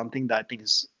does something that I think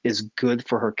is good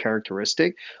for her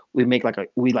characteristic, we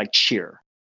like cheer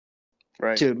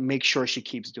Right. to make sure she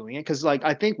keeps doing it. Because like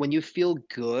I think when you feel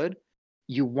good,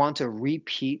 you want to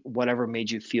repeat whatever made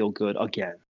you feel good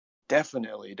again.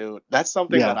 Definitely, dude. That's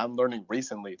something that Yeah, I'm learning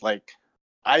recently. Like,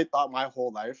 I thought my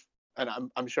whole life, and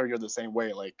I'm sure you're the same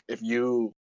way. Like, if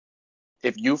you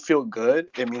feel good,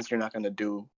 it means you're not gonna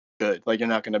do good. Like, you're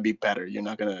not gonna be better. You're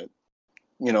not gonna,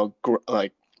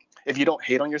 like, if you don't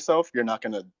hate on yourself, you're not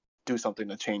gonna do something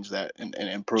to change that and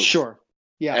improve. sure.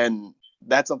 Yeah, And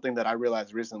that's something that I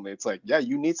realized recently. It's like, yeah,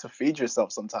 you need to feed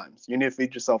yourself sometimes. You need to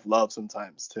feed yourself love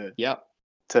sometimes to yeah,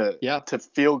 to yeah, to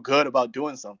feel good about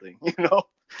doing something.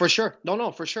 for sure.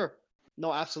 No, for sure.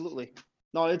 No, absolutely.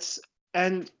 No, it's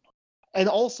and and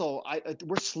also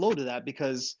we're slow to that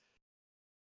because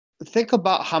think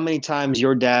about how many times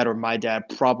your dad or my dad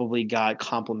probably got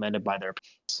complimented by their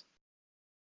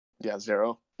Yeah,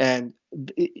 zero. and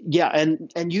yeah,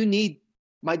 and you need.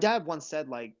 My dad once said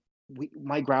like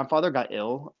my grandfather got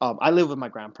ill. I lived with my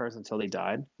grandparents until they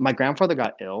died. My grandfather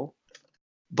got ill,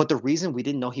 but the reason we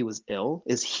didn't know he was ill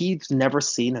is he's never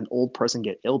seen an old person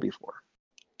get ill before,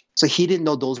 so he didn't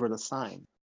know those were the signs.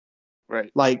 Right.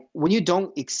 Like when you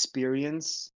don't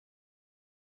experience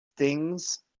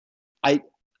things, I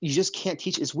you just can't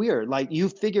teach. It's weird. Like you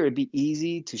figure it'd be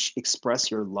easy to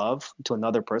express your love to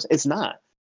another person. It's not.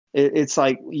 It's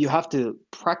like you have to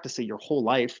practice it your whole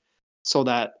life so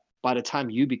that by the time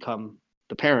you become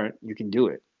the parent, you can do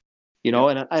it. You know,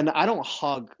 Yep. and I don't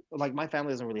hug, like my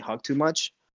family doesn't really hug too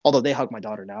much, although they hug my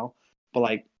daughter now. But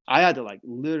like I had to like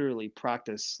literally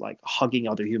practice like hugging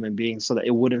other human beings so that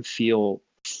it wouldn't feel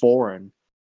foreign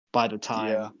by the Yeah.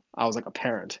 time I was like a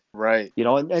parent. Right. You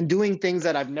know, and doing things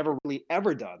that I've never really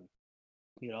ever done.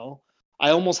 You know, I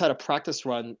almost had a practice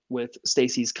run with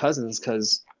Stacy's cousins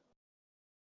because,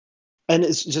 and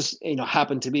it's just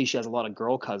happened to be she has a lot of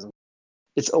girl cousins.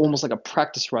 It's almost like a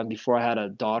practice run before I had a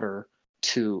daughter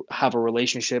to have a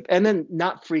relationship and then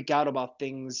not freak out about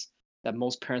things that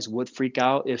most parents would freak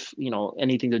out if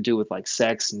anything to do with like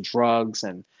sex and drugs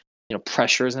and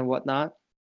pressures and whatnot,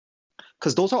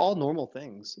 because those are all normal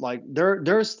things. Like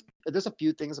there's a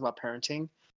few things about parenting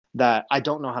that I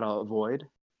don't know how to avoid,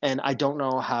 and I don't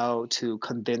know how to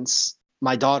convince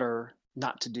my daughter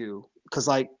not to do,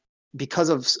 because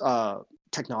of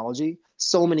technology,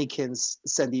 so many kids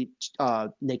send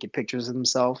naked pictures of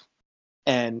themselves,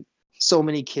 and so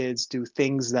many kids do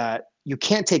things that you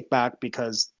can't take back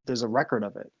because there's a record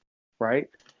of it, right?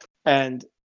 And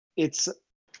it's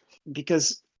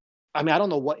because, I mean, I don't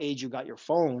know what age you got your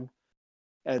phone,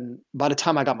 and by the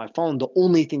time I got my phone, the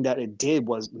only thing that it did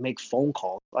was make phone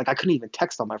calls. Like I couldn't even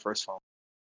text on my first phone.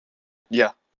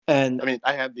 Yeah. And I mean,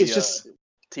 I had it's the just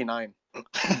T9.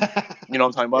 You know what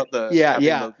I'm talking about? The yeah, Tapping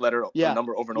yeah, the letter, the yeah,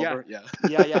 number over and yeah, over.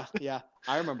 Yeah. yeah.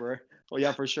 I remember. Oh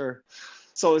yeah, for sure.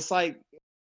 So it's like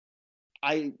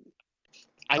I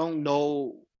I don't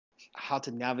know how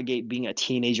to navigate being a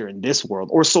teenager in this world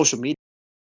or social media.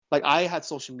 Like I had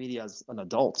social media as an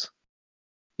adult.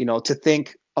 To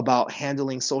think about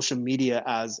handling social media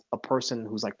as a person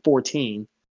who's like 14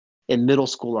 in middle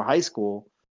school or high school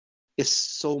is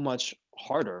so much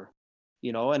harder.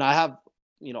 And I have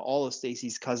all of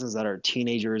Stacy's cousins that are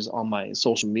teenagers on my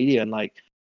social media, and like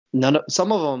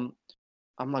some of them,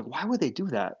 I'm like, why would they do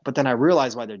that? But then I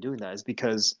realize why they're doing that is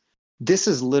because this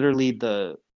is literally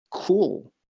the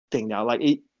cool thing now. Like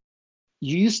you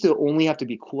used to only have to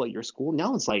be cool at your school.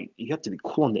 Now it's like you have to be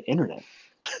cool on the internet.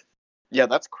 Yeah,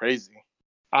 that's crazy.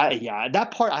 Yeah,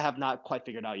 that part I have not quite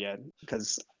figured out yet,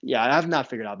 because yeah, I have not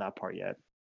figured out that part yet,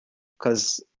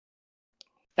 because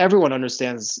everyone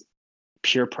understands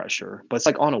peer pressure, but it's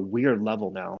like on a weird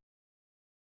level now.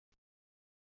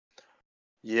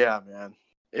 Yeah, man.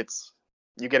 It's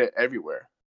you get it everywhere.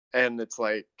 And it's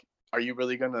like, are you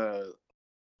really gonna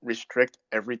restrict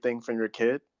everything from your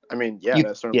kid? I mean, yeah, at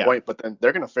a certain Yeah. point, but then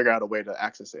they're gonna figure out a way to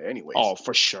access it anyways. Oh,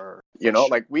 for sure.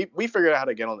 Like we figured out how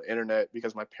to get on the internet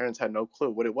because my parents had no clue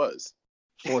what it was.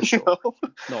 For You sure. know?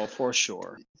 No, for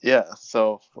sure. Yeah,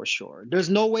 so For sure. There's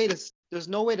no way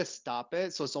to stop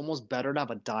it, so it's almost better to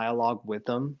have a dialogue with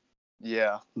them,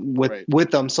 yeah, with right.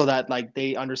 with them, so that like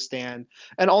they understand.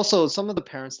 And also some of the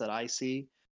parents that I see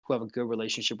who have a good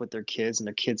relationship with their kids and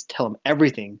their kids tell them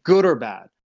everything, good or bad,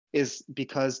 is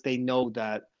because they know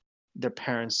that their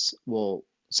parents will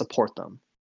support them.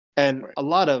 And Right. a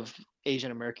lot of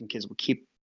Asian American kids will keep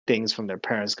things from their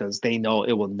parents because they know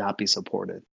it will not be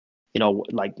supported.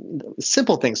 Like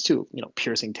simple things too,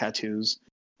 piercing tattoos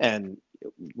and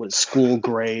with school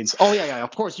grades. Oh yeah, yeah,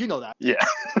 of course you know that. Yeah.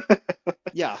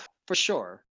 Yeah, for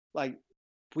sure. Like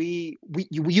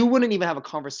you wouldn't even have a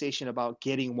conversation about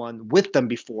getting one with them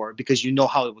before because you know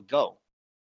how it would go.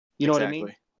 You know what I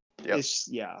mean?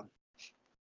 Exactly. Yep.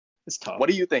 It's tough. What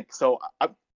do you think? So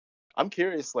I'm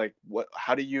curious, like,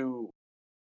 how do you?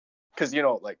 Because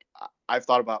like I've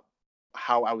thought about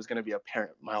how I was gonna be a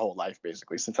parent my whole life,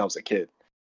 basically, since I was a kid,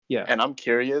 Yeah. and I'm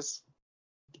curious,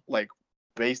 like,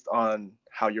 based on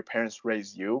how your parents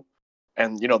raised you,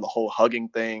 and the whole hugging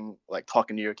thing, like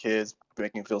talking to your kids,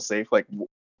 making them feel safe. Like,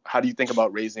 how do you think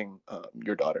about raising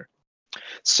your daughter?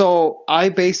 So I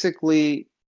know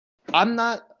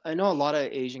a lot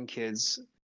of Asian kids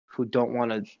who don't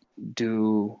want to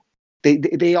do.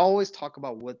 They always talk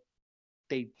about what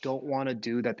they don't want to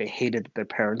do that they hated that their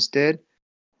parents did.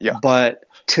 Yeah. But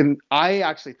I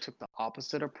actually took the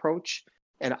opposite approach,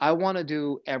 and I want to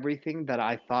do everything that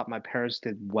I thought my parents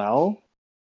did well,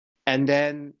 and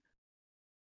then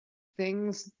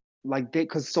things like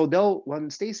because they'll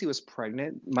when Stacy was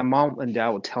pregnant, my mom and dad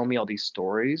would tell me all these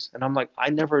stories, and I'm like,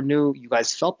 I never knew you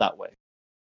guys felt that way.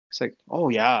 It's like, oh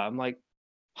yeah. I'm like,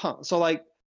 huh. So like,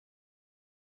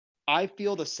 I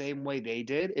feel the same way they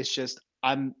did. It's just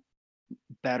I'm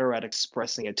better at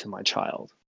expressing it to my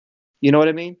child. You know what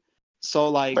I mean? So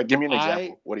like Like, give me an I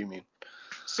example. What do you mean?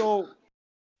 so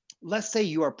let's say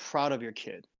you are proud of your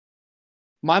kid.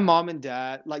 My mom and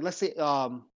dad, like let's say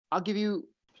I'll give you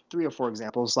 3 or 4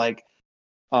 examples. Like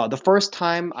the first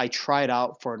time I tried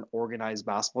out for an organized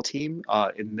basketball team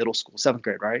in middle school, 7th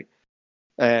grade, right?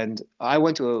 And I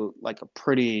went to like a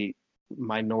pretty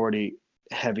minority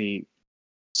heavy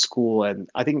school, and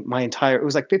I think it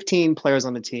was like 15 players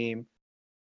on the team.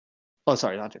 Oh,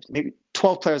 sorry, not 15, maybe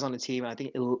 12 players on the team. And I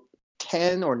think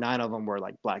 10 or 9 of them were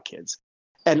like black kids.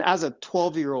 And as a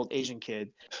 12-year-old Asian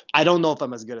kid, I don't know if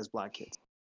I'm as good as black kids,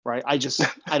 right? I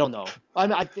don't know.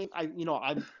 I think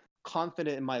I'm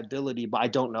confident in my ability, but I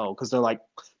don't know because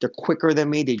they're quicker than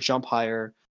me. They jump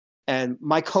higher. And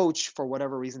my coach, for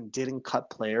whatever reason, didn't cut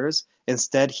players.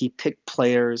 Instead, he picked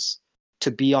players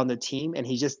to be on the team, and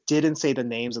he just didn't say the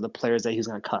names of the players that he was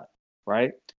going to cut,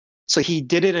 right? So he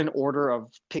did it in order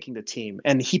of picking the team,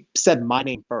 and he said my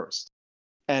name first.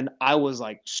 And I was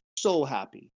like so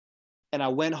happy. And I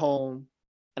went home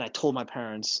and I told my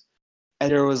parents,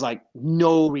 and there was like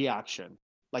no reaction,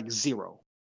 like zero.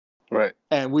 Right.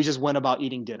 And we just went about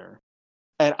eating dinner.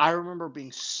 And I remember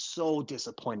being so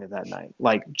disappointed that night,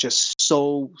 like just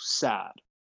so sad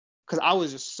because I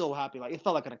was just so happy. Like it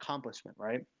felt like an accomplishment,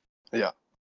 right? Yeah.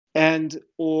 And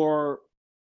or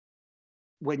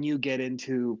when you get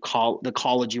into the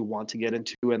college you want to get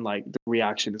into, and like the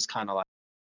reaction is kind of like,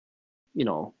 you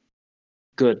know,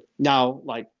 good. Now,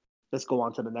 like, let's go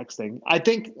on to the next thing. I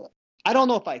don't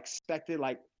know if I expected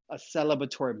like a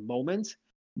celebratory moment,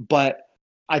 but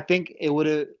I think it would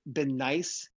have been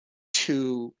nice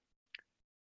to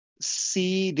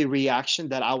see the reaction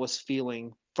that I was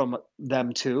feeling from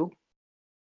them too.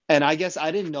 And I guess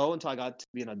I didn't know until I got to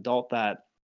be an adult that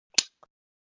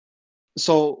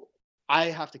so I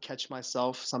have to catch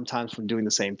myself sometimes from doing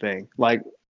the same thing. Like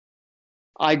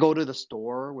I go to the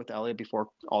store with Elliot before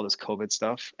all this COVID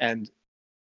stuff, and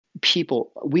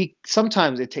we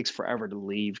sometimes it takes forever to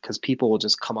leave because people will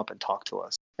just come up and talk to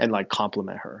us and like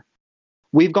compliment her.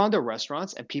 We've gone to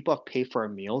restaurants and people have paid for our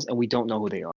meals and we don't know who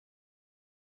they are.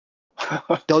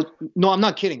 No, I'm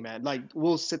not kidding, man. Like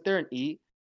we'll sit there and eat,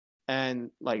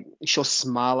 and like she'll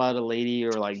smile at a lady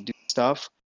or like do stuff,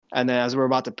 and then as we're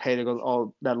about to pay, they go,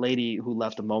 "Oh, that lady who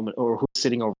left a moment or who's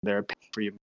sitting over there paid for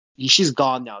you. She's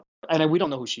gone now," and we don't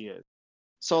know who she is.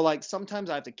 So like sometimes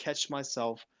I have to catch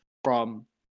myself from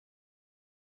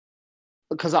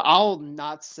because I'll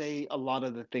not say a lot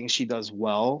of the things she does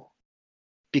well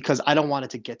because I don't want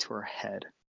it to get to her head,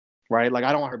 right? Like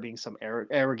I don't want her being some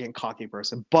arrogant, cocky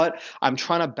person, but I'm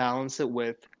trying to balance it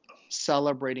with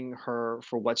celebrating her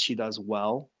for what she does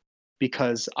well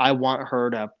because I want her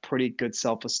to have pretty good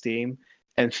self-esteem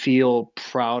and feel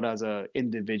proud as a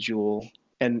individual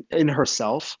and in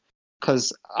herself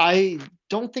because I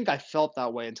don't think I felt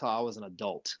that way until I was an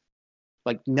adult.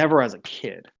 Like never as a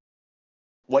kid.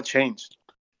 What changed?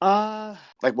 Uh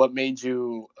Like, what made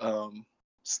you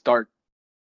start?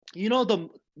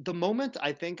 the moment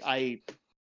I think I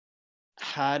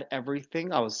had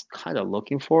everything I was kind of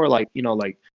looking for, like,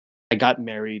 like I got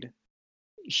married,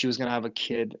 she was gonna have a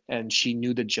kid, and she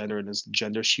knew the gender and this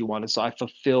gender she wanted. So I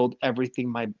fulfilled everything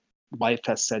my wife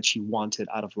has said she wanted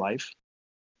out of life.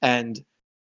 And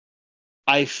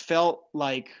I felt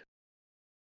like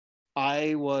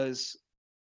I was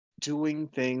doing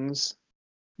things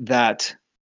that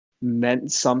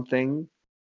meant something,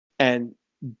 and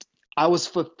I was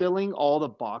fulfilling all the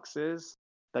boxes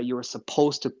that you were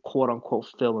supposed to quote unquote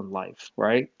fill in life,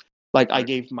 right? Like I Right.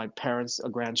 gave my parents a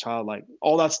grandchild, like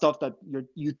all that stuff that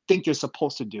you think you're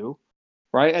supposed to do,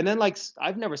 right? And then like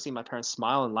I've never seen my parents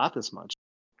smile and laugh this much,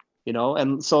 you know?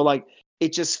 And so like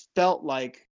it just felt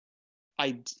like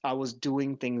I was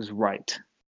doing things right.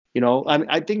 You know, I mean,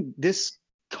 Mhm. I think this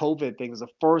COVID thing is the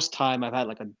first time I've had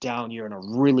like a down year in a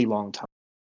really long time.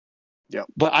 Yep.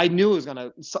 But I knew it was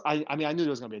gonna. So I mean, I knew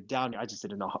there was gonna be a down year. I just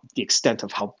didn't know the extent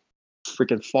of how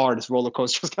freaking far this roller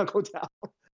coaster was gonna go down.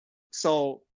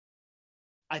 So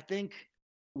I think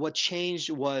what changed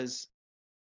was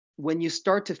when you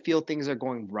start to feel things are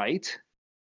going right,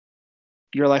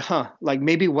 you're like, huh, like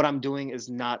maybe what I'm doing is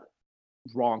not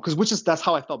wrong. Because which is that's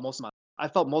how I felt most of my. I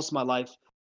felt most of my life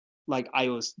like I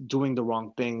was doing the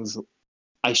wrong things.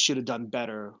 I should have done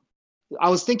better. I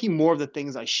was thinking more of the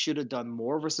things I should have done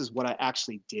more versus what I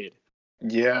actually did.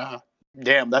 Yeah.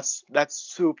 Damn, that's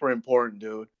super important,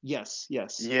 dude. Yes,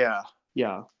 yes, Yeah.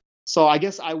 yeah. So I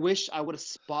guess I wish I would have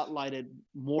spotlighted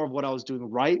more of what I was doing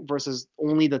right versus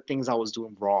only the things I was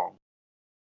doing wrong.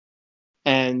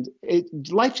 And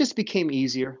it life just became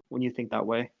easier when you think that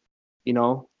way, you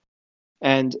know?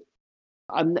 And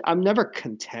I'm never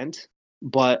content,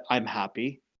 but I'm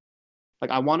happy.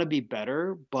 Like I want to be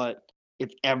better, but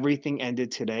if everything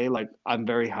ended today, like I'm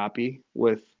very happy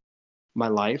with my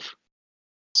life.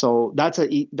 So that's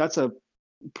a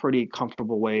pretty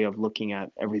comfortable way of looking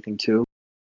at everything too.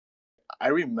 I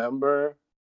remember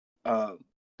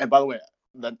and by the way,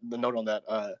 the note on that,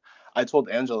 I told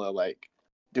Angela like,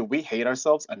 dude, we hate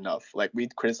ourselves enough. Like we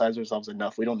criticize ourselves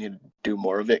enough. We don't need to do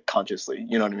more of it consciously.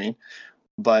 You know what I mean?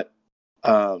 But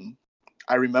um,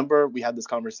 I remember we had this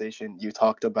conversation. You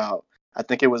talked about, I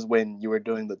think it was when you were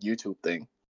doing the YouTube thing,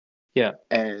 Yeah.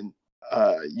 and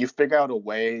you figure out a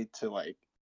way to like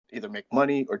either make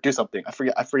money or do something. I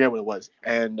forget what it was.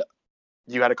 And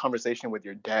you had a conversation with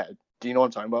your dad. Do you know what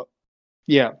I'm talking about?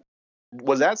 Yeah.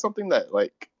 Was that something that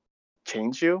like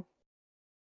changed you?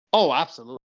 Oh,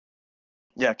 absolutely.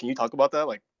 Yeah, can you talk about that?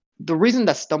 Like, The reason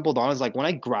that stumbled on is like when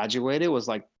I graduated was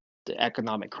like the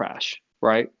economic crash,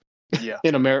 right? yeah,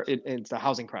 In America, it's the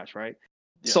housing crash, right?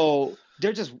 yeah, So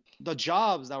they're just the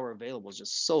jobs that were available was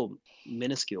just so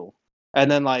minuscule.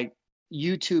 And then like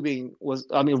YouTubing was,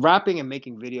 I mean, rapping and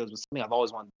making videos was something I've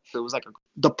always wanted. It was like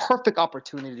the perfect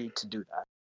opportunity to do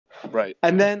that. right.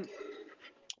 And then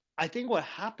I think what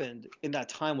happened in that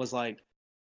time was like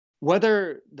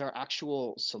whether they're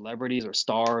actual celebrities or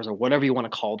stars or whatever you want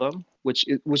to call them, which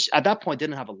at that point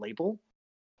didn't have a label.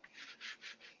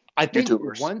 I think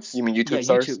YouTubers. once, You mean yeah, YouTube YouTube,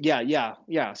 stars? yeah.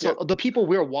 Yeah. So the people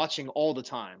we were watching all the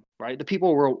time, right? The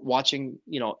people we're watching,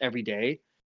 you know, every day.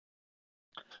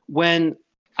 When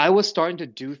I was starting to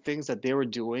do things that they were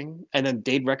doing, and then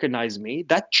they'd recognize me,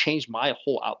 that changed my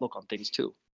whole outlook on things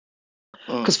too.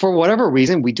 Mm, Because for whatever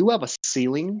reason, we do have a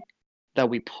ceiling that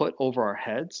we put over our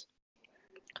heads.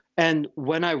 And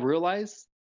when I realized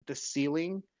the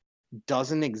ceiling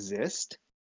doesn't exist,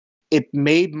 it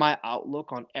made my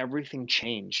outlook on everything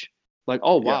change. Like,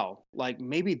 oh yeah. wow, like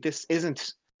maybe this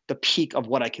isn't the peak of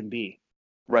what I can be,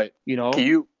 Right. you know?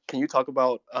 Can you talk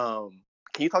about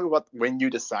when you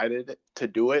decided to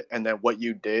do it and then what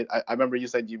you did? I remember you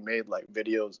said you made like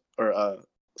videos or a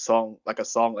song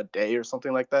a day or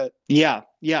something like that. Yeah,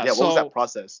 yeah. Yeah, what was that So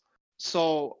process?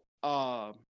 so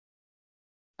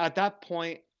at that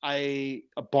point I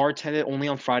bartended only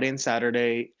on Friday and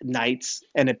Saturday nights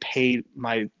and it paid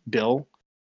my bill.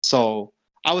 So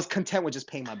I was content with just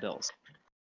paying my bills.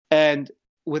 And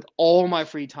with all my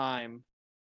free time,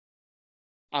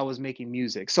 I was making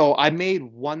music. So I made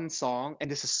one song, and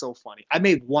this is so funny. I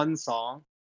made one song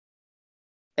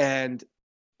and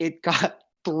it got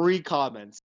 3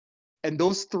 comments. And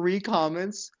those 3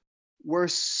 comments were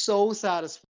so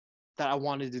satisfying that I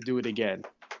wanted to do it again.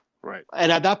 Right.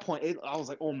 And at that point, I was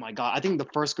like, oh my God. I think the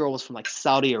first girl was from like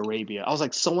Saudi Arabia. I was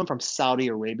like, someone from Saudi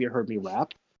Arabia heard me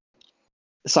rap.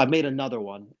 So I made another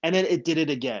one. And then it did it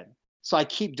again. So I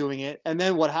keep doing it. And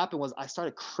then what happened was I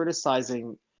started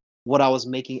criticizing what I was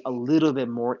making a little bit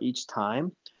more each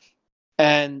time.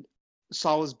 And so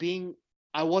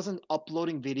I wasn't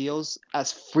uploading videos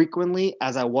as frequently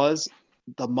as I was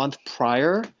the month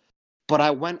prior, but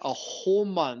I went a whole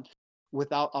month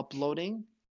without uploading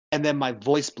and then my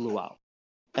voice blew out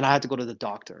and I had to go to the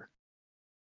doctor.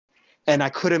 And I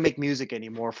couldn't make music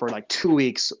anymore for like 2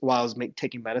 weeks while I was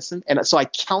taking medicine. And so I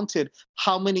counted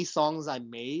how many songs I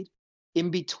made in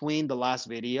between the last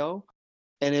video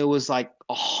and it was like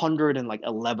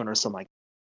 111 or something like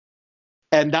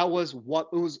that. And that was what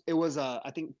it was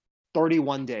I think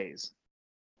 31 days.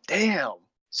 Damn.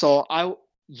 So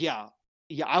yeah,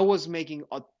 I was making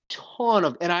a ton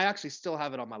of, and I actually still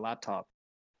have it on my laptop,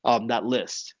 that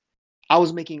list. I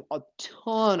was making a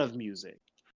ton of music.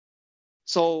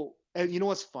 So, and you know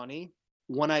what's funny?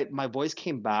 When my voice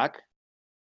came back,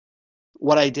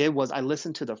 what I did was I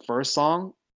listened to the first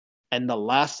song and the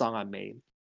last song I made.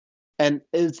 And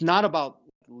it's not about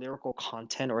lyrical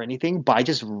content or anything, but I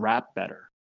just rap better.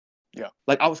 Yeah.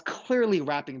 Like I was clearly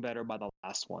rapping better by the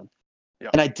last one. Yeah.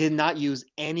 And I did not use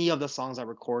any of the songs I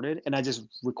recorded, and I just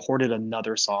recorded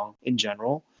another song in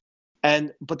general.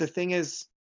 And but the thing is,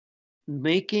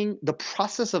 making the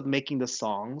process of making the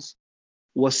songs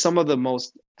was some of the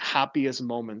most happiest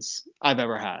moments I've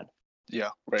ever had Yeah.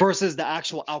 Right. versus the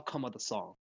actual outcome of the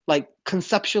song. Like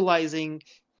conceptualizing,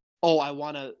 oh, I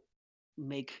want to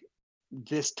make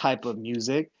this type of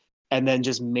music and then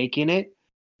just making it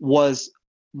was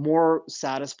more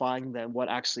satisfying than what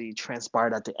actually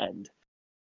transpired at the end.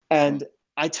 Mhm. And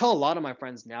I tell a lot of my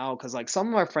friends now, because like some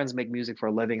of my friends make music for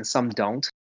a living and some don't.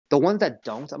 The ones that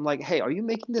don't, I'm like, hey, are you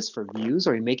making this for views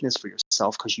or are you making this for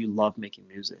yourself because you love making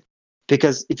music?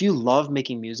 Because if you love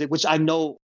making music, which I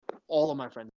know all of my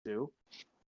friends do,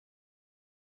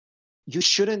 you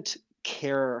shouldn't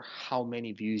care how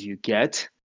many views you get.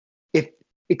 If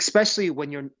especially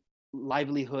when your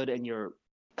livelihood and your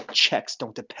checks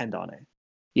don't depend on it,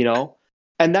 you know?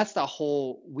 And that's the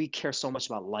whole we care so much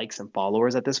about likes and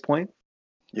followers at this point.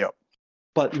 Yep.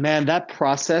 But man, that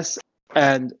process,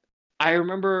 and I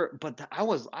remember, but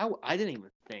I didn't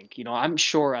even think, I'm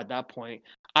sure at that point,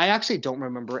 I actually don't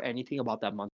remember anything about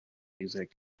that month of music.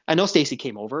 I know Stacy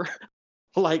came over.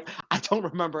 Like, I don't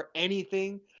remember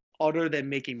anything other than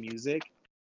making music.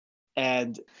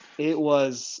 And it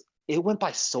went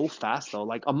by so fast though.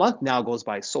 Like a month now goes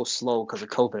by so slow because of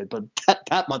COVID, but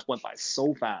that month went by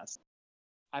so fast.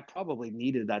 I probably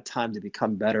needed that time to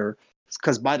become better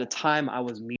because by the time I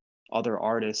was meeting other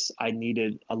artists, I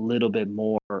needed a little bit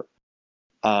more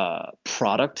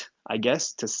product, I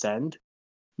guess, to send.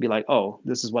 Be like, oh,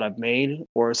 this is what I've made.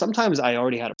 Or sometimes I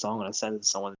already had a song and I send it to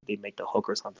someone, they make the hook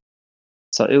or something.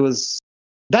 So it was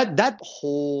that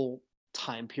whole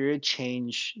time period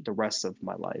changed the rest of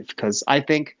my life because I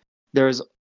think there's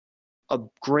a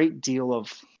great deal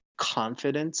of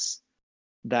confidence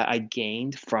that I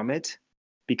gained from it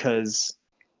because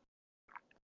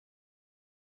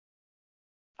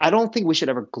I don't think we should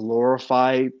ever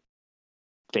glorify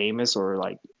famous or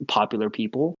like popular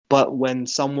people, but when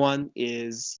someone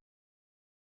is,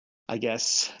 I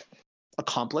guess,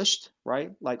 accomplished,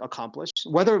 right? Like accomplished,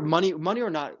 whether money or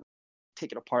not,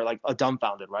 take it apart, like a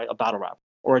Dumbfounded, right? A battle rap,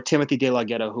 or a Timothy De La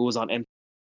Ghetto who was on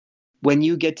when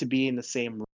you get to be in the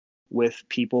same room with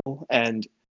people and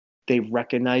they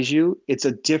recognize you, it's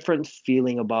a different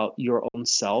feeling about your own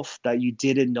self that you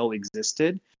didn't know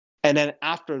existed. And then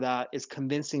after that is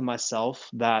convincing myself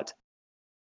that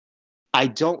I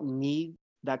don't need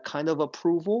that kind of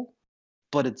approval,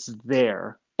 but it's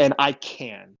there and I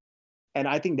can. And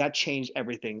I think that changed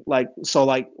everything. Like, so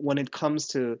like when it comes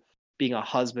to being a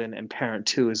husband and parent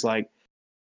too, is like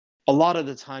a lot of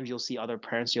the times you'll see other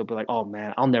parents, you'll be like, oh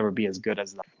man, I'll never be as good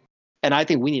as them. And I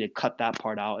think we need to cut that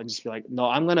part out and just be like, no,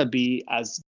 I'm gonna be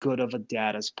as good of a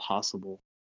dad as possible.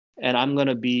 And I'm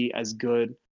gonna be as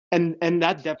good. And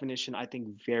that definition I think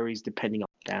varies depending on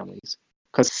families.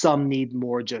 Because some need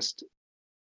more just,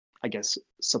 I guess,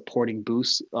 supporting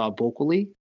boosts vocally.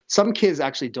 Some kids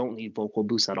actually don't need vocal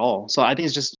boosts at all. So I think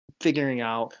it's just figuring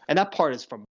out, and that part is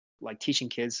from like teaching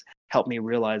kids helped me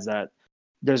realize that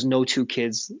there's no two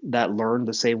kids that learn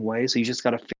the same way. So you just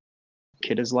gotta figure out what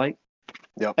kid is like.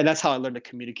 Yep. And that's how I learned to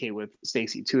communicate with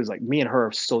Stacy too. Is like me and her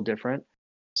are so different.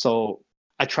 So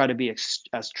I try to be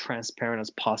as transparent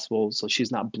as possible, so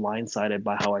she's not blindsided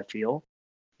by how I feel.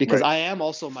 Because Right. I am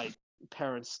also my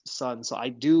parents' son, so I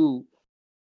do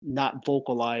not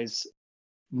vocalize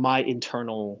my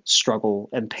internal struggle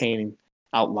and pain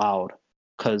out loud.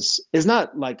 Because it's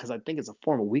not like because I think it's a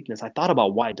form of weakness. I thought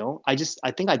about why I don't. I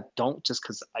think I don't just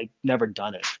because I never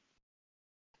done it.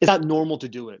 It's not normal to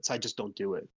do it, so I just don't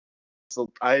do it.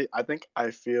 So I think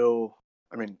I feel.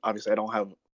 I mean, obviously, I don't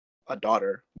have a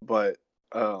daughter, but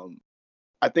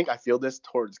I think I feel this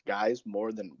towards guys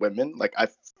more than women. Like I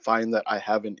find that I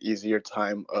have an easier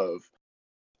time of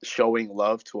showing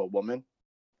love to a woman,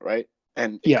 right?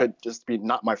 And it Yeah, could just be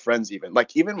not my friends even.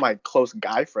 Like even my close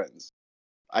guy friends,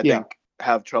 I yeah. think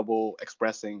have trouble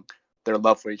expressing their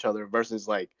love for each other versus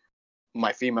like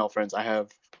my female friends. I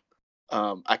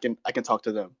can talk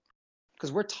to them.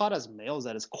 Because we're taught as males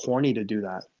that it's corny to do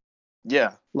that.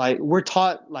 Yeah. Like we're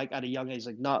taught like at a young age,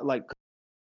 like not like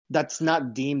that's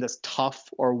not deemed as tough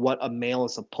or what a male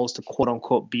is supposed to quote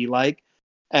unquote be like.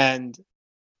 And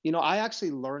I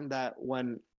actually learned that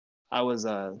when I was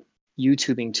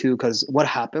YouTubing too, because what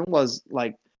happened was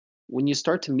like when you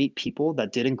start to meet people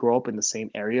that didn't grow up in the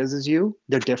same areas as you,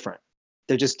 they're different.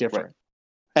 They're just different. Right.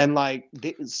 And like,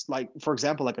 for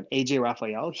example, like an AJ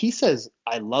Raphael, he says,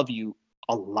 I love you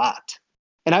a lot.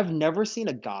 And I've never seen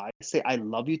a guy say, I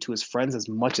love you to his friends as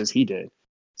much as he did.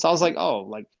 So I was like, oh,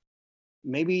 like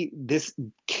maybe this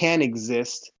can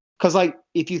exist. Because like,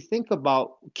 if you think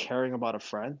about caring about a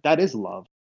friend, that is love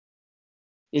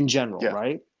in general, Yeah.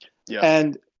 right? Yeah.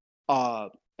 And, uh,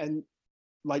 and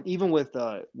like even with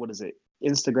what is it,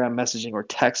 Instagram messaging or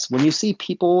text, when you see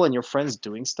people and your friends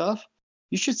doing stuff,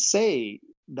 you should say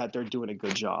that they're doing a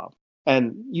good job,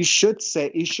 and you should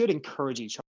encourage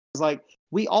each other. It's like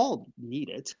we all need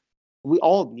it, we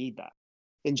all need that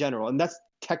in general, and that's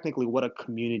technically what a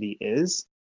community is.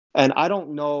 And I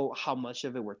don't know how much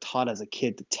of it we're taught as a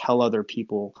kid to tell other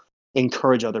people,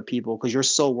 encourage other people, because you're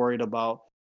so worried about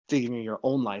figuring your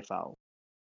own life out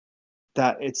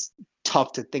that it's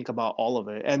tough to think about all of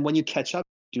it. And when you catch up,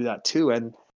 you do that too.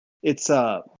 And it's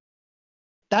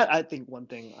that I think one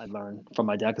thing I learned from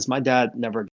my dad, because my dad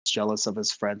never gets jealous of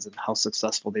his friends and how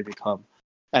successful they become.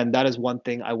 And that is one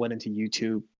thing I went into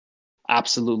YouTube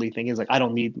absolutely thinking is like, I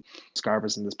don't need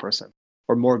subscribers in this person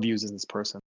or more views in this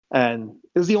person. And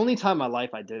it was the only time in my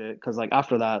life I did it, because like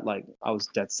after that, like I was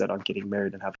dead set on getting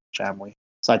married and having a family.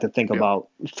 So I had to think about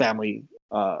family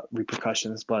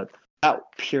repercussions. But that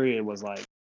period was like,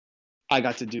 I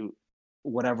got to do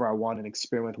whatever I want and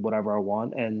experiment with whatever I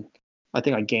want. And I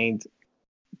think I gained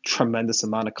tremendous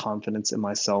amount of confidence in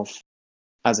myself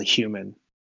as a human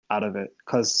out of it.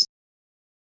 Because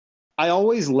I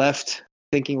always left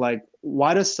thinking like,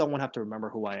 why does someone have to remember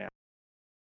who I am?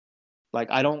 Like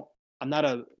I'm not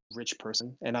a rich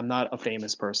person and I'm not a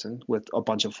famous person with a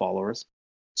bunch of followers.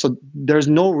 So there's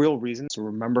no real reason to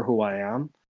remember who I am.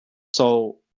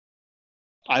 So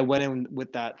I went in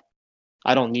with that,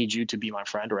 I don't need you to be my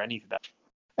friend or anything that.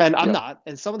 And I'm not.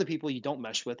 And some of the people you don't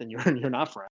mesh with and you're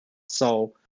not friends.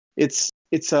 So it's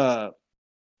a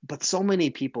but so many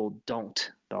people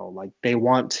don't though. Like they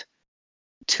want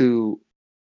a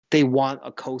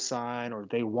cosign or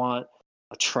they want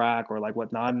a track or like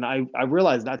whatnot. And I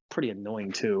realized that's pretty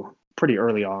annoying too, pretty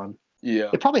early on. Yeah.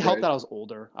 It probably helped Right. that I was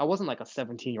older. I wasn't like a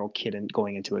 17-year-old kid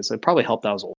going into it. So it probably helped that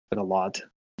I was older a lot.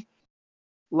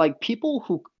 Like people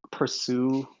who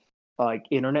pursue like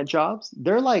internet jobs,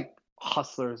 they're like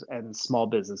hustlers and small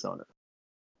business owners.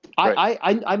 Right.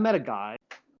 I met a guy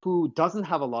who doesn't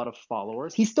have a lot of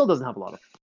followers. He still doesn't have a lot of,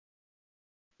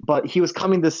 but he was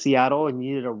coming to Seattle and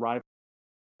needed a ride.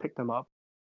 Picked him up,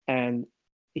 and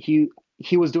he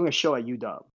was doing a show at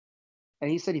UW,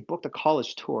 and he said he booked a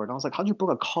college tour. And I was like, how'd you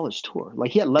book a college tour?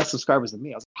 Like he had less subscribers than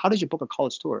me. I was like, how did you book a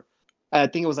college tour? I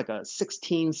think it was like a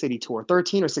 16 city tour,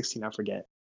 13 or 16, I forget.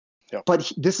 Yep.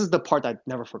 But this is the part that I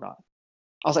never forgot.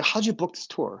 I was like, how'd you book this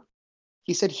tour?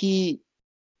 He said he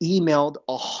emailed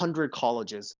 100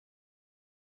 colleges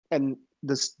and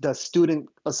the student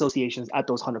associations at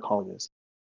those 100 colleges.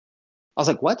 I was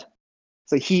like, what?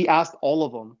 So he asked all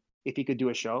of them if he could do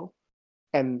a show.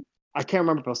 And I can't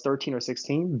remember if it was 13 or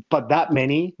 16, but that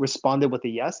many responded with a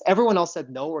yes. Everyone else said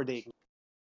no or they,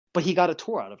 but he got a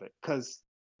tour out of it because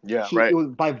it was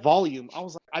by volume. I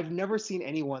was like, I've never seen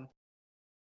anyone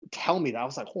tell me that. I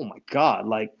was like, oh my God,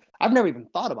 like I've never even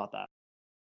thought about that.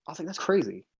 I was like, that's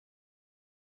crazy.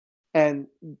 And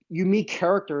you meet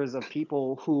characters of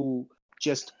people who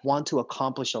just want to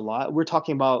accomplish a lot. We're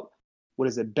talking about, what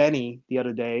is it, Benny the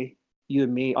other day, you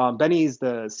and me. Benny is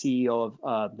the CEO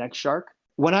of Nextshark.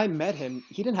 When I met him,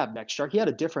 he didn't have Nextshark. He had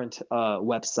a different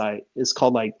website. It's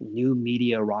called like New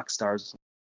Media Rockstars.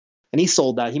 And he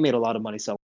sold that. He made a lot of money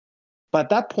selling. But at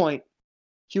that point,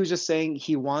 he was just saying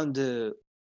he wanted to,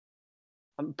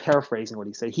 I'm paraphrasing what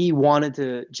he said. He wanted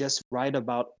to just write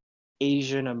about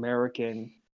Asian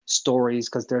American stories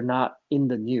because they're not in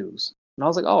the news. And I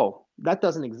was like, oh, that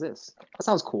doesn't exist. That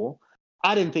sounds cool.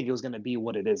 I didn't think it was going to be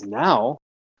what it is now.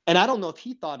 And I don't know if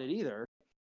he thought it either.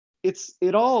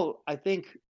 I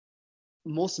think,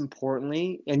 most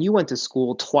importantly, and you went to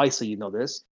school twice, so you know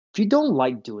this. If you don't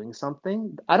like doing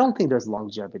something, I don't think there's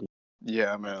longevity.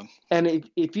 Yeah, man. And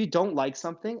if you don't like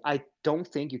something, I don't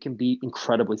think you can be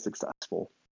incredibly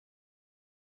successful.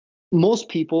 Most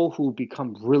people who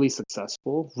become really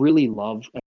successful really love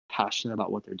and passionate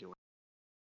about what they're doing.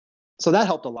 So that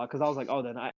helped a lot because I was like, oh,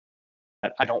 then I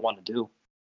don't want to do,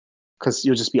 because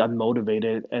you'll just be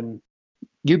unmotivated and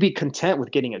you'd be content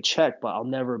with getting a check, but I'll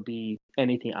never be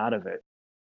anything out of it.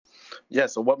 Yeah.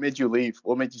 So what made you leave?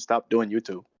 What made you stop doing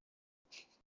YouTube?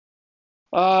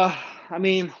 I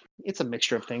mean, it's a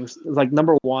mixture of things. Like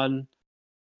number one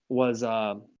was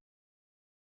I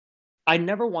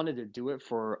never wanted to do it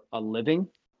for a living,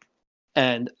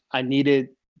 and I needed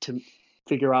to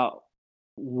figure out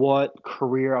what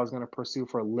career I was going to pursue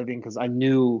for a living because I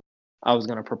knew I was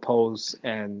going to propose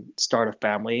and start a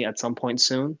family at some point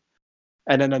soon.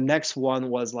 And then the next one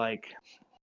was like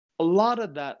a lot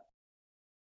of that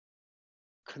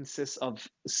consists of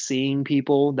seeing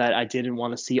people that I didn't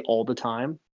want to see all the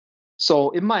time.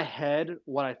 So in my head,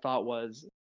 what I thought was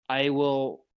I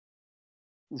will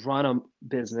run a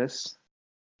business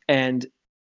and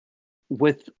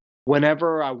with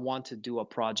whenever I want to do a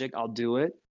project, I'll do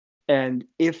it. And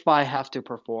if I have to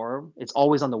perform, it's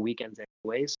always on the weekends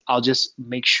anyways. I'll just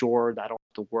make sure that I don't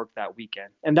have to work that weekend.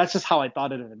 And that's just how I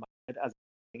thought it in my head as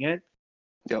I'm doing it.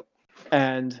 Yep.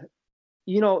 And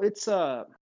it's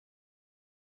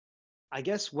I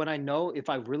guess when I know if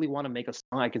I really want to make a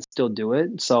song, I can still do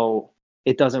it. So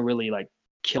it doesn't really like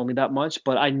kill me that much.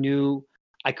 But I knew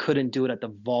I couldn't do it at the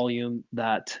volume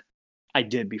that I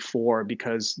did before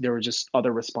because there were just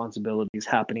other responsibilities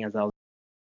happening as I was.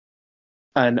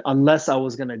 And unless I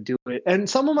was gonna do it, and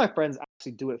some of my friends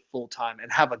actually do it full time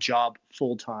and have a job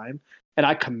full time, and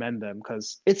I commend them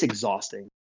because it's exhausting.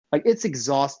 Like it's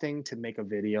exhausting to make a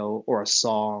video or a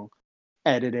song,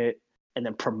 edit it, and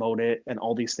then promote it and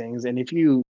all these things. And if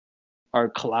you are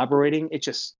collaborating, it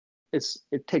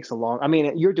takes a long. I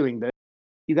mean, you're doing this.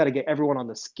 You got to get everyone on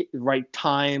the right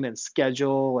time and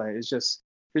schedule. And there's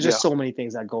just so many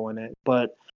things that go in it.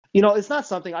 But it's not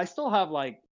something I still have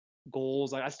like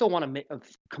goals. Like I still want to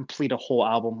complete a whole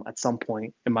album at some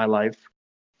point in my life,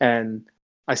 and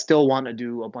I still want to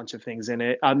do a bunch of things in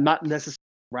it. I'm not necessarily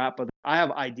rap, but I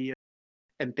have ideas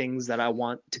and things that I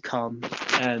want to come.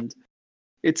 And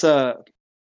it's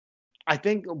I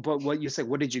think, but what you said,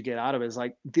 what did you get out of it? Is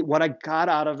like what I got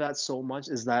out of that so much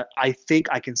is that I think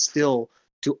I can still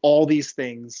do all these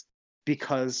things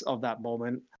because of that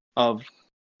moment of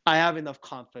I have enough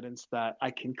confidence that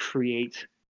I can create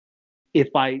if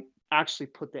I actually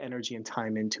put the energy and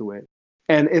time into it.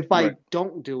 And if I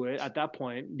don't do it at that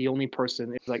point, the only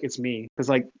person is like, it's me. Because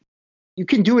like, you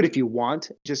can do it if you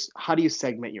want, just how do you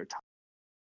segment your time?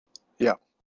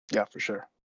 Yeah, for sure.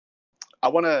 I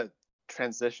want to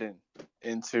transition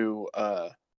into,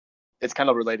 it's kind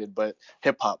of related, but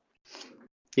hip hop.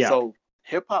 Yeah. So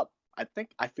hip hop,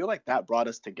 I feel like that brought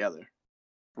us together,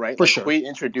 right? For like sure. We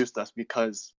introduced us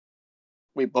because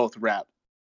we both rap.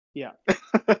 Yeah.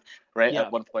 Right. Yeah.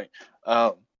 At one point.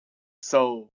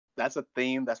 So that's a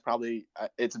theme that's probably,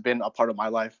 it's been a part of my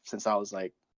life since I was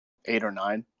like 8 or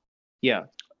 9. Yeah.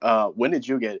 When did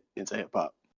you get into hip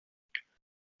hop?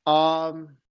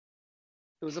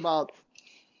 It was about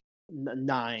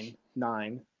nine.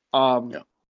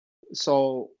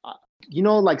 So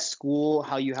like school,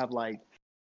 how you have like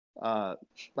a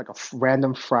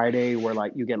random Friday where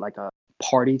like you get like a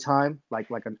party time, like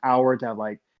an hour to have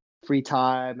like free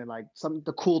time, and like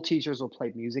the cool teachers will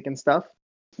play music and stuff.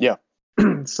 Yeah.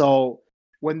 So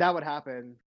when that would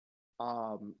happen,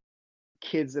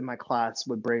 kids in my class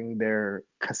would bring their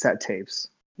cassette tapes.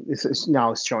 This is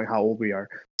now showing how old we are.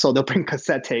 So they'll bring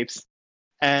cassette tapes,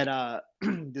 and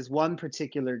this one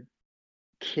particular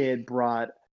kid brought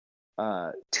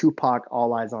Tupac,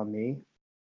 All Eyes on Me.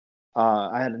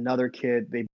 I had another kid,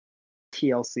 they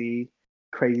TLC,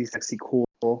 Crazy Sexy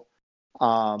Cool.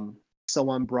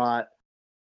 Someone brought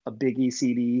a Biggie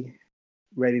CD,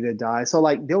 Ready to Die. So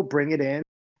like they'll bring it in,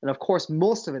 and of course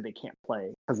most of it they can't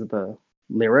play because of the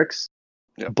lyrics.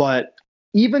 Yeah. But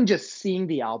even just seeing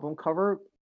the album cover,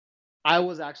 I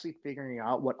was actually figuring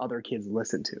out what other kids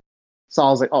listen to. So I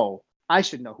was like, oh, I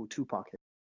should know who Tupac is.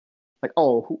 Like,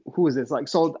 oh, who is this? Like,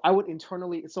 so I would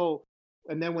internally,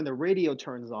 and then when the radio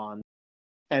turns on,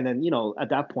 and then, at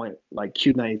that point, like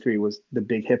Q93 was the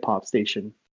big hip hop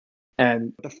station.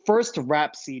 And the first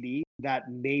rap CD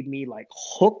that made me like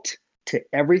hooked to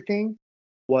everything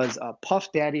was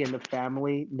Puff Daddy and the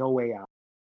Family, No Way Out.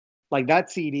 Like that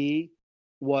CD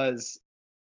was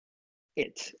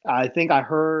it. I think I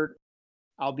heard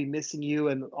I'll Be Missing You,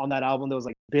 and on that album there was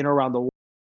like Been Around the World,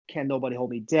 Can't Nobody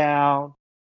Hold Me Down,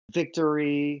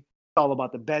 Victory, All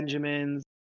About the Benjamins.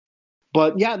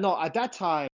 But yeah, no, at that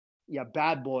time, yeah,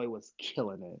 Bad Boy was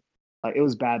killing it. Like it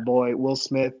was Bad Boy, Will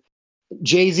Smith,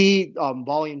 Jay-Z,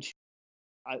 Volume 2.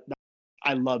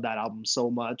 I love that album so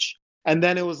much. And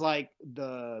then it was like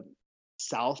the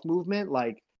South movement,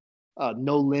 like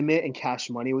No Limit and Cash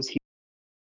Money was here.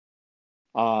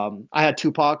 I had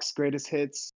Tupac's Greatest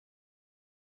Hits.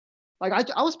 Like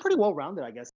I was pretty well rounded,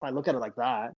 I guess, if I look at it like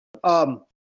that.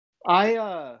 I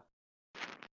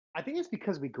think it's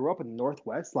because we grew up in the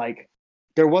Northwest. Like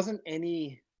there wasn't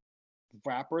any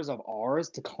rappers of ours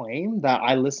to claim that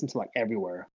I listened to like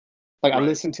everywhere. Like I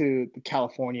listened to the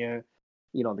California,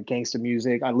 the gangster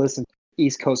music. I listened to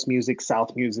East Coast music,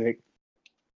 South music.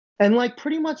 And like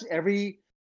pretty much I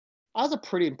was a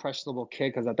pretty impressionable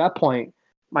kid because at that point,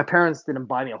 my parents didn't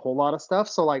buy me a whole lot of stuff.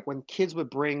 So like when kids would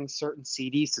bring certain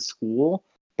CDs to school,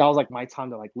 that was like my time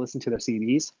to like listen to their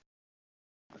CDs.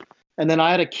 And then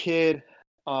I had a kid,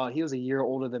 he was a year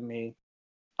older than me.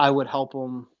 I would help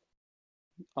him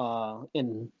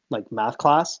in like math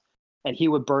class, and he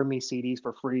would burn me CDs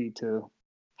for free to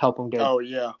help him Oh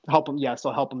yeah. help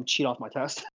him cheat off my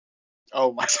test.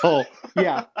 Oh my. So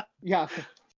yeah, yeah.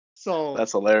 So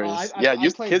That's hilarious. I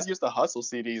played. Kids used to hustle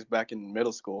CDs back in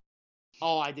middle school.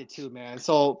 Oh, I did too, man.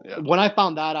 So Yeah. when I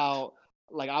found that out,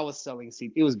 like I was selling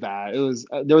CDs. It was bad. It was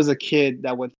there was a kid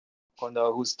that went to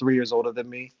Taekwondo who's 3 years older than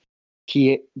me.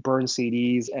 He burned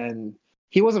CDs and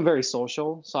he wasn't very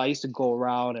social. So I used to go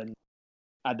around and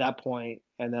at that point,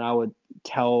 and then I would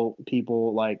tell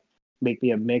people like make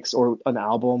me a mix or an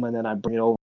album, and then I bring it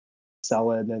over,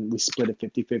 sell it, and then we split it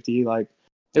 50-50. Like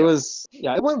it was,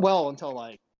 yeah, it went well until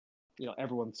like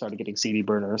everyone started getting CD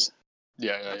burners.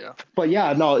 Yeah. But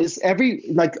yeah, no, it's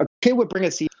like a kid would bring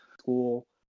a CD to school,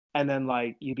 and then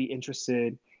like you'd be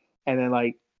interested, and then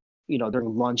like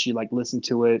during lunch you like listen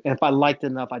to it, and if I liked it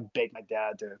enough, I'd beg my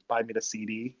dad to buy me the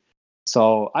CD.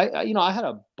 So I had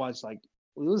a bunch like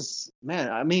it was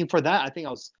man. I mean, for that, I think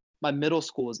my middle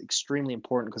school was extremely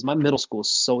important because my middle school is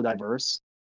so diverse.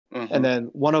 Mm-hmm. And then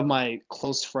one of my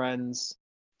close friends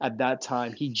at that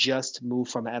time, he just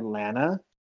moved from Atlanta.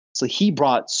 So he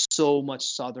brought so much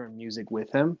Southern music with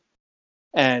him.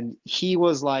 And he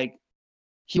was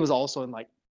also in like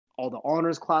all the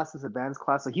honors classes, advanced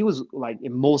classes. He was like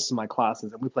in most of my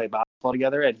classes and we played basketball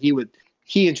together. And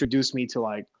he introduced me to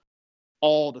like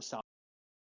all the South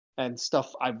and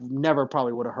stuff I've never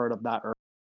probably would have heard of that early.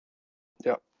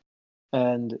 Yeah.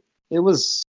 And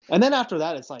then after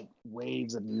that, it's like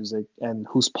waves of music and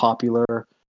who's popular.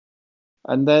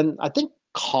 And then I think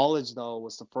college though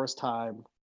was the first time,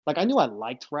 like I knew I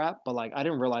liked rap, but like I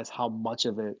didn't realize how much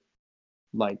of it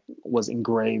like was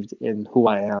engraved in who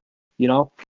I am, you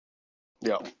know?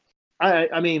 Yeah.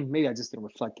 I mean, maybe I just didn't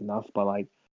reflect enough, but like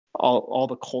all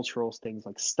the cultural things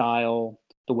like style,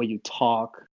 the way you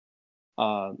talk,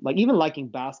 like even liking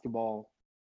basketball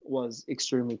was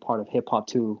extremely part of hip hop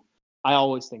too. I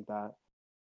always think that.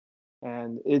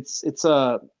 And it's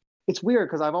weird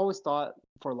because I've always thought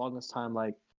for the longest time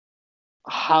like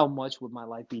how much would my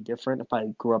life be different if I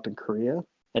grew up in Korea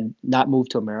and not moved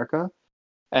to America?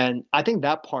 And I think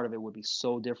that part of it would be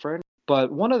so different.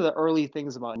 But one of the early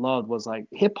things about love was like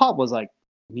hip hop was like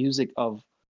music of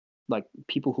like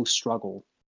people who struggle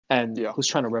and who's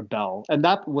trying to rebel. And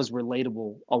that was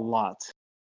relatable a lot.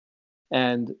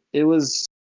 And it was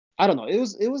I don't know,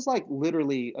 it was like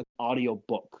literally an audio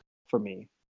book for me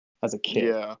as a kid.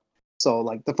 Yeah. So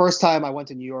like the first time I went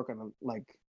to New York and like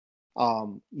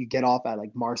you get off at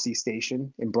like Marcy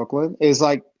Station in Brooklyn,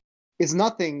 it's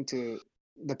nothing to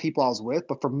the people I was with,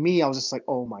 but for me I was just like,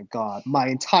 oh my God, my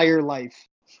entire life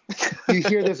you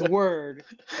hear this word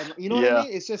and you know what I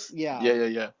mean? It's just Yeah.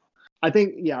 I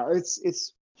think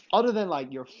it's other than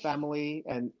like your family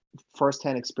and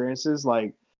firsthand experiences,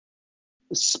 like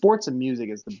sports and music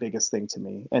is the biggest thing to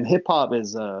me. And hip hop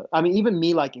is I mean even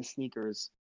me liking sneakers,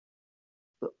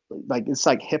 like it's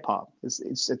like hip hop.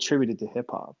 It's attributed to hip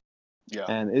hop. Yeah.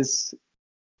 And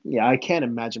I can't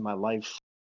imagine my life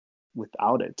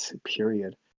without it,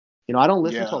 period. I don't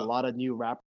listen to a lot of new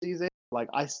rappers these days. Like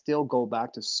I still go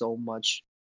back to so much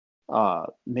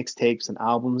mixtapes and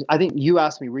albums. I think you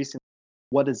asked me recently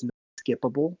what is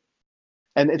skippable.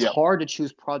 And it's hard to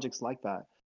choose projects like that.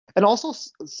 And also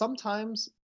sometimes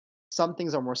some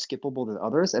things are more skippable than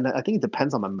others. And I think it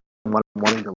depends on what I'm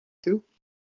wanting to listen to.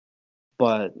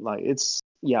 But like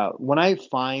when I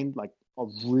find like a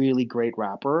really great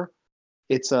rapper,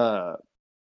 it's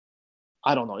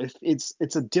I don't know, if it's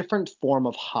a different form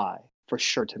of high for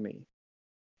sure to me.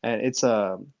 And it's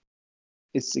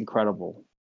incredible.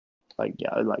 Like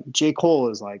like J. Cole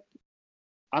is like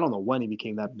I don't know when he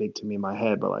became that big to me in my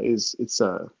head, but like he's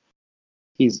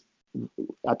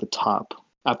at the top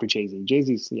after Jay-Z.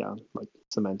 Jay-Z's like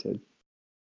cemented.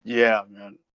 Yeah,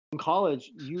 man. In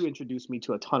college, you introduced me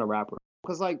to a ton of rappers.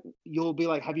 Because like you'll be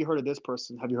like, have you heard of this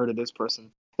person? Have you heard of this person?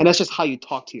 And that's just how you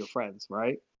talk to your friends,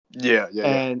 right? Yeah.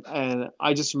 And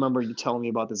I just remember you telling me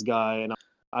about this guy, and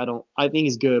I think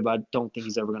he's good, but I don't think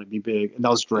he's ever going to be big. And that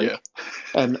was Drake. Yeah.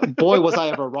 And boy, was I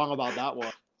ever wrong about that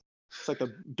one. It's like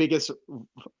the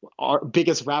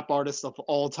biggest rap artist of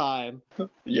all time.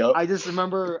 Yep. I just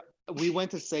remember we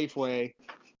went to Safeway,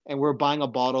 and we were buying a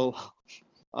bottle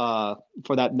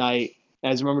for that night. And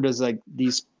I just remember there's like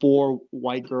these 4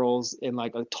 white girls in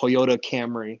like a Toyota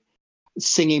Camry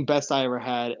singing "Best I Ever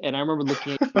Had," and I remember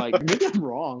looking at like maybe I'm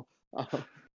wrong,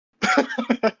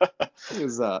 It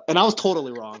was, and I was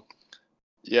totally wrong.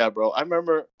 Yeah, bro. I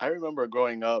remember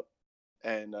growing up,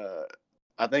 and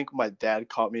I think my dad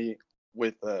caught me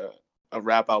with a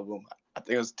rap album. I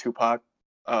think it was Tupac,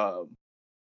 um,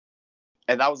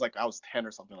 and that was like I was 10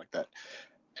 or something like that.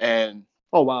 And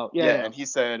Oh wow, yeah, yeah, yeah. and he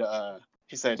said,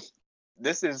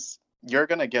 "This is you're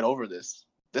gonna get over this.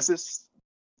 This is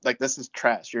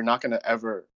trash. You're not gonna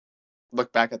ever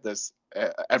look back at this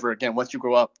ever again. Once you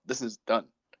grow up, this is done.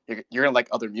 You're gonna like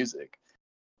other music."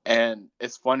 And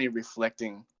it's funny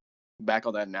reflecting back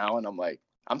on that now, and I'm like,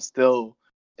 I'm still,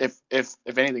 if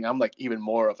anything, I'm like even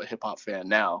more of a hip hop fan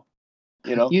now.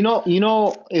 You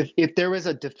know? If there is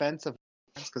a defense of,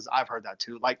 because I've heard that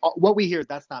too. Like what we hear,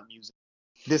 that's not music.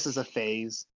 This is a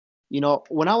phase. When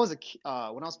I was when I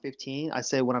was 15, I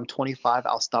said when I'm 25,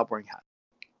 I'll stop wearing hats.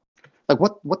 Like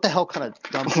what the hell kind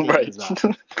of dumb statement Right. is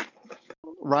that?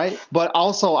 Right? But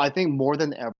also, I think more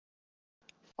than ever,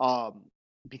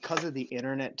 because of the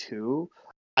internet too,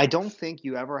 I don't think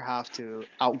you ever have to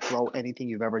outgrow anything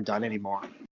you've ever done anymore.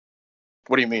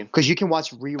 What do you mean? Because you can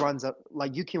watch reruns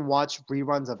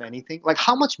of anything. Like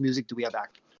how much music do we have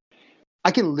actually? I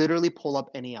can literally pull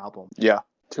up any album. Yeah,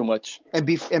 too much. And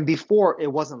before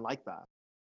it wasn't like that.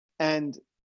 And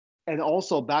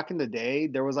also back in the day,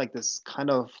 there was like this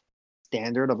kind of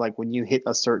standard of like when you hit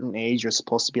a certain age, you're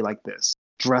supposed to be like this,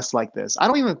 dress like this. I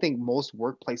don't even think most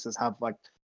workplaces have like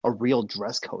a real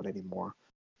dress code anymore.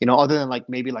 Other than like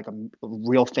maybe like a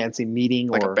real fancy meeting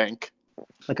Like or a bank.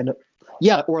 like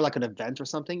or like an event or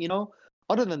something.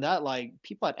 Other than that, like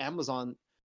people at Amazon,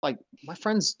 like my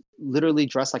friends literally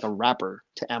dress like a rapper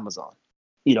to Amazon.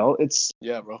 It's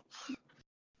Yeah, bro.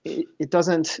 it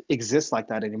doesn't exist like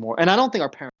that anymore. And I don't think our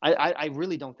parents, I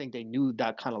really don't think they knew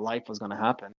that kind of life was going to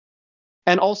happen.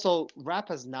 And also, rap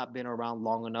has not been around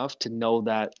long enough to know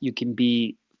that you can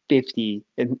be 50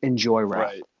 and enjoy rap.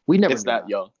 Right. We never It's knew that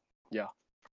young. Yeah.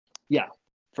 Yeah,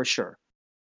 for sure.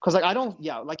 Because like I don't,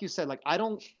 yeah, like you said, like I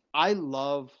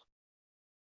love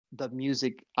the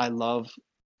music. I love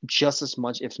just as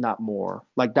much, if not more,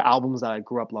 like the albums that I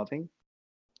grew up loving.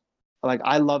 Like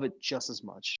I love it just as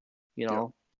much, Yeah.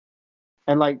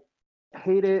 and like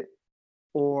hate it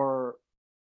or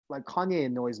like Kanye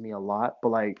annoys me a lot, but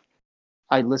like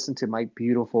I listened to My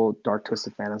Beautiful Dark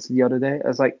Twisted Fantasy the other day. I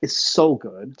was like, it's so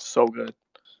good. So good.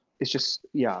 It's just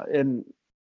and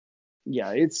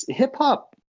it's hip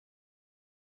hop.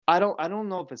 I don't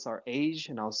know if it's our age,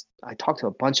 and I talked to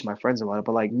a bunch of my friends about it,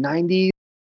 but like 90s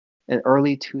and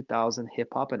early 2000 hip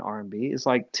hop and R&B is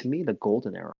like to me the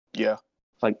golden era. Yeah.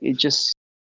 Like it just.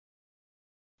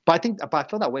 But I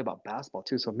feel that way about basketball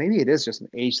too. So maybe it is just an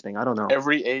age thing. I don't know.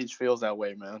 Every age feels that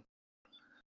way, man.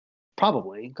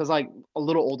 Probably because like a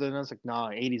little older than us, like nah,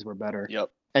 80s were better.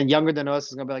 Yep. And younger than us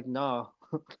is gonna be like, no,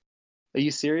 are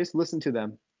you serious? Listen to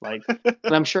them. Like,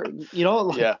 and I'm sure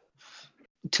like, Yeah.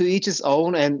 to each his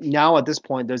own. And now at this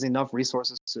point, there's enough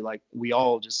resources to like we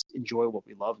all just enjoy what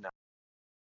we love now.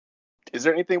 Is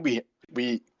there anything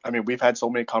we've had so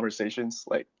many conversations.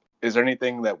 Like, is there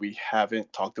anything that we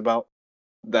haven't talked about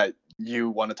that you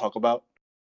want to talk about?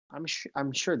 I'm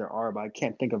sure there are, but I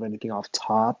can't think of anything off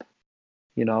top.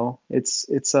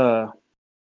 It's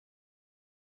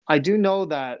I do know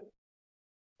that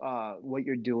what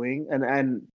you're doing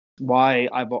and why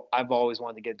I've always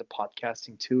wanted to get into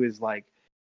podcasting too is like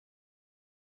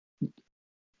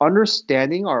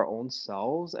understanding our own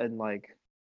selves and like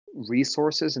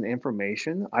resources and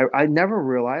information. I never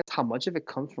realized how much of it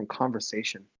comes from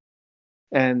conversation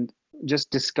and just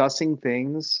discussing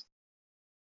things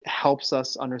helps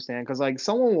us understand because like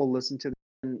someone will listen to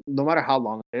them, no matter how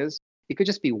long it is, it could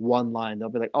just be one line. They'll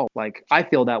be like, oh, like I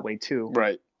feel that way too,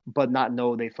 Right. but not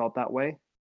know they felt that way.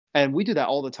 And we do that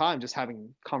all the time, just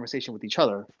having conversation with each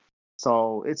other.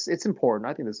 So it's important.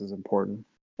 I think this is important.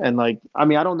 And like, I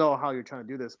mean, I don't know how you're trying to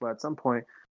do this, but at some point,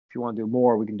 if you want to do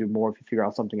more, we can do more if you figure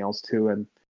out something else too. And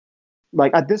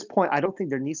like at this point, I don't think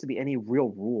there needs to be any real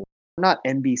rule. We're not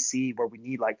NBC where we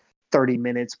need like 30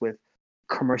 minutes with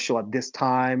commercial at this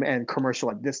time and commercial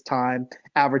at this time,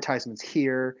 advertisements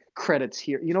here, credits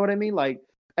here. You know what I mean? Like,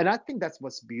 and I think that's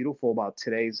what's beautiful about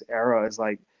today's era is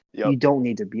like, you don't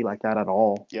need to be like that at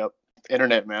all. Yep.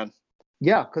 Internet, man.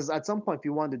 Yeah, because at some point, if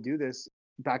you wanted to do this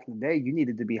back in the day, you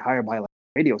needed to be hired by like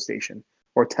a radio station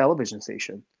or television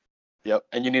station. Yep.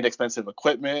 And you need expensive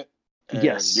equipment. And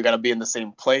yes. You got to be in the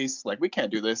same place. Like we can't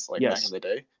do this like back in the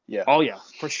day. Yeah. Oh yeah,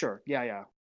 for sure. Yeah.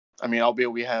 I mean, albeit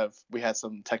we had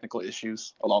some technical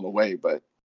issues along the way, but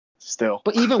still.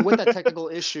 But even with that technical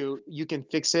issue, you can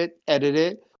fix it, edit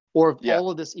it, or if all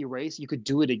of this erased, you could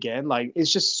do it again. Like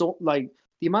it's just so like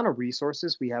the amount of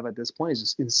resources we have at this point is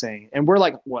just insane. And we're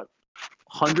like what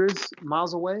hundreds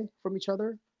miles away from each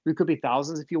other. We could be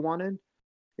thousands if you wanted.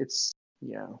 It's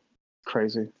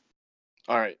crazy.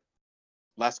 All right.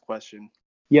 Last question.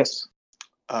 Yes.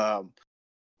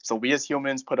 So we as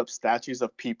humans put up statues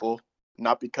of people,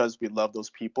 not because we love those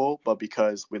people, but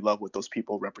because we love what those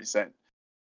people represent.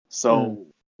 So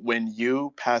when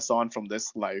you pass on from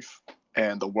this life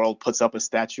and the world puts up a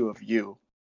statue of you,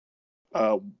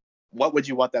 what would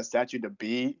you want that statue to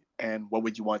be, and what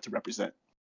would you want it to represent?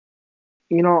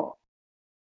 You know,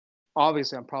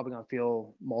 obviously, I'm probably going to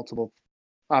feel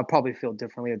I'll probably feel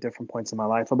differently at different points in my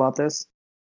life about this.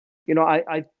 You know,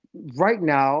 I right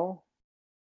now,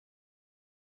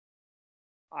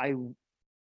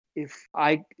 if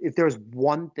there's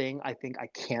one thing I think I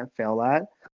can't fail at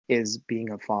is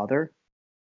being a father.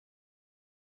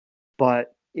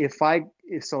 But if I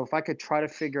could try to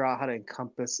figure out how to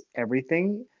encompass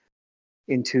everything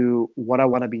into what I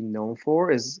want to be known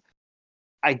for, is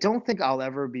I don't think I'll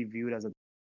ever be viewed as a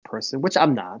person, which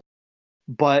I'm not,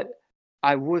 but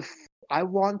I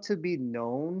want to be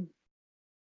known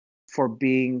for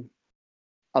being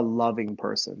a loving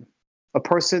person, a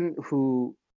person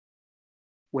who,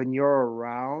 when you're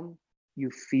around,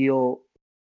 you feel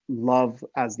love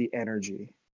as the energy.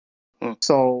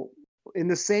 So in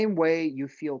the same way you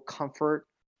feel comfort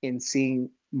in seeing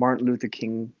Martin Luther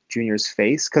King Jr.'s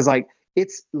face, because like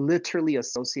it's literally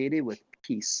associated with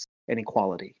peace and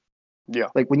equality. Yeah.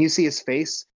 Like when you see his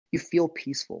face, you feel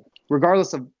peaceful,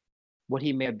 regardless of what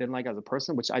he may have been like as a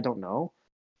person, which I don't know.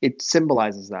 It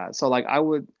symbolizes that. So like I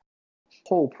would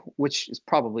hope, which is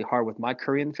probably hard with my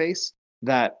Korean face,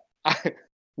 that I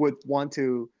want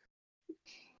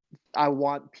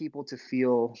people to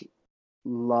feel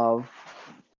love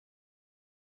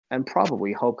and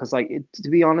probably hope, because like to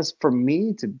be honest, for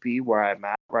me to be where I'm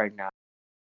at right now,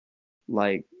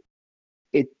 like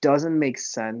it doesn't make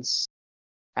sense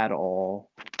at all.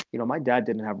 You know, my dad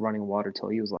didn't have running water till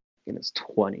he was like in his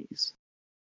 20s,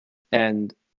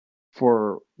 and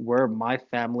for where my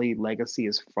family legacy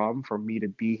is from, for me to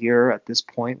be here at this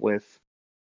point with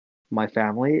my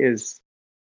family is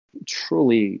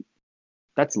truly,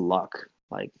 that's luck.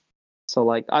 Like, so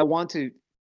like I want to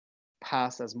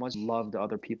pass as much love to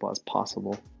other people as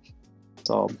possible.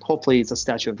 So hopefully it's a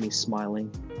statue of me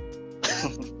smiling.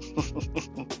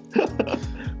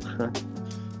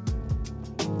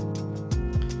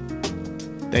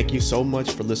 Thank you so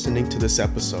much for listening to this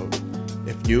episode.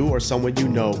 If you or someone you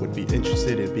know would be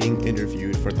interested in being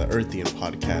interviewed for the Earthian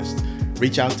podcast,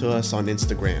 reach out to us on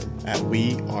Instagram at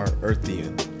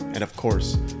WeAreEarthian. And of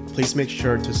course, please make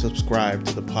sure to subscribe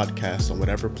to the podcast on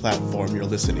whatever platform you're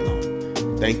listening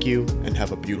on. Thank you and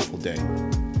have a beautiful day.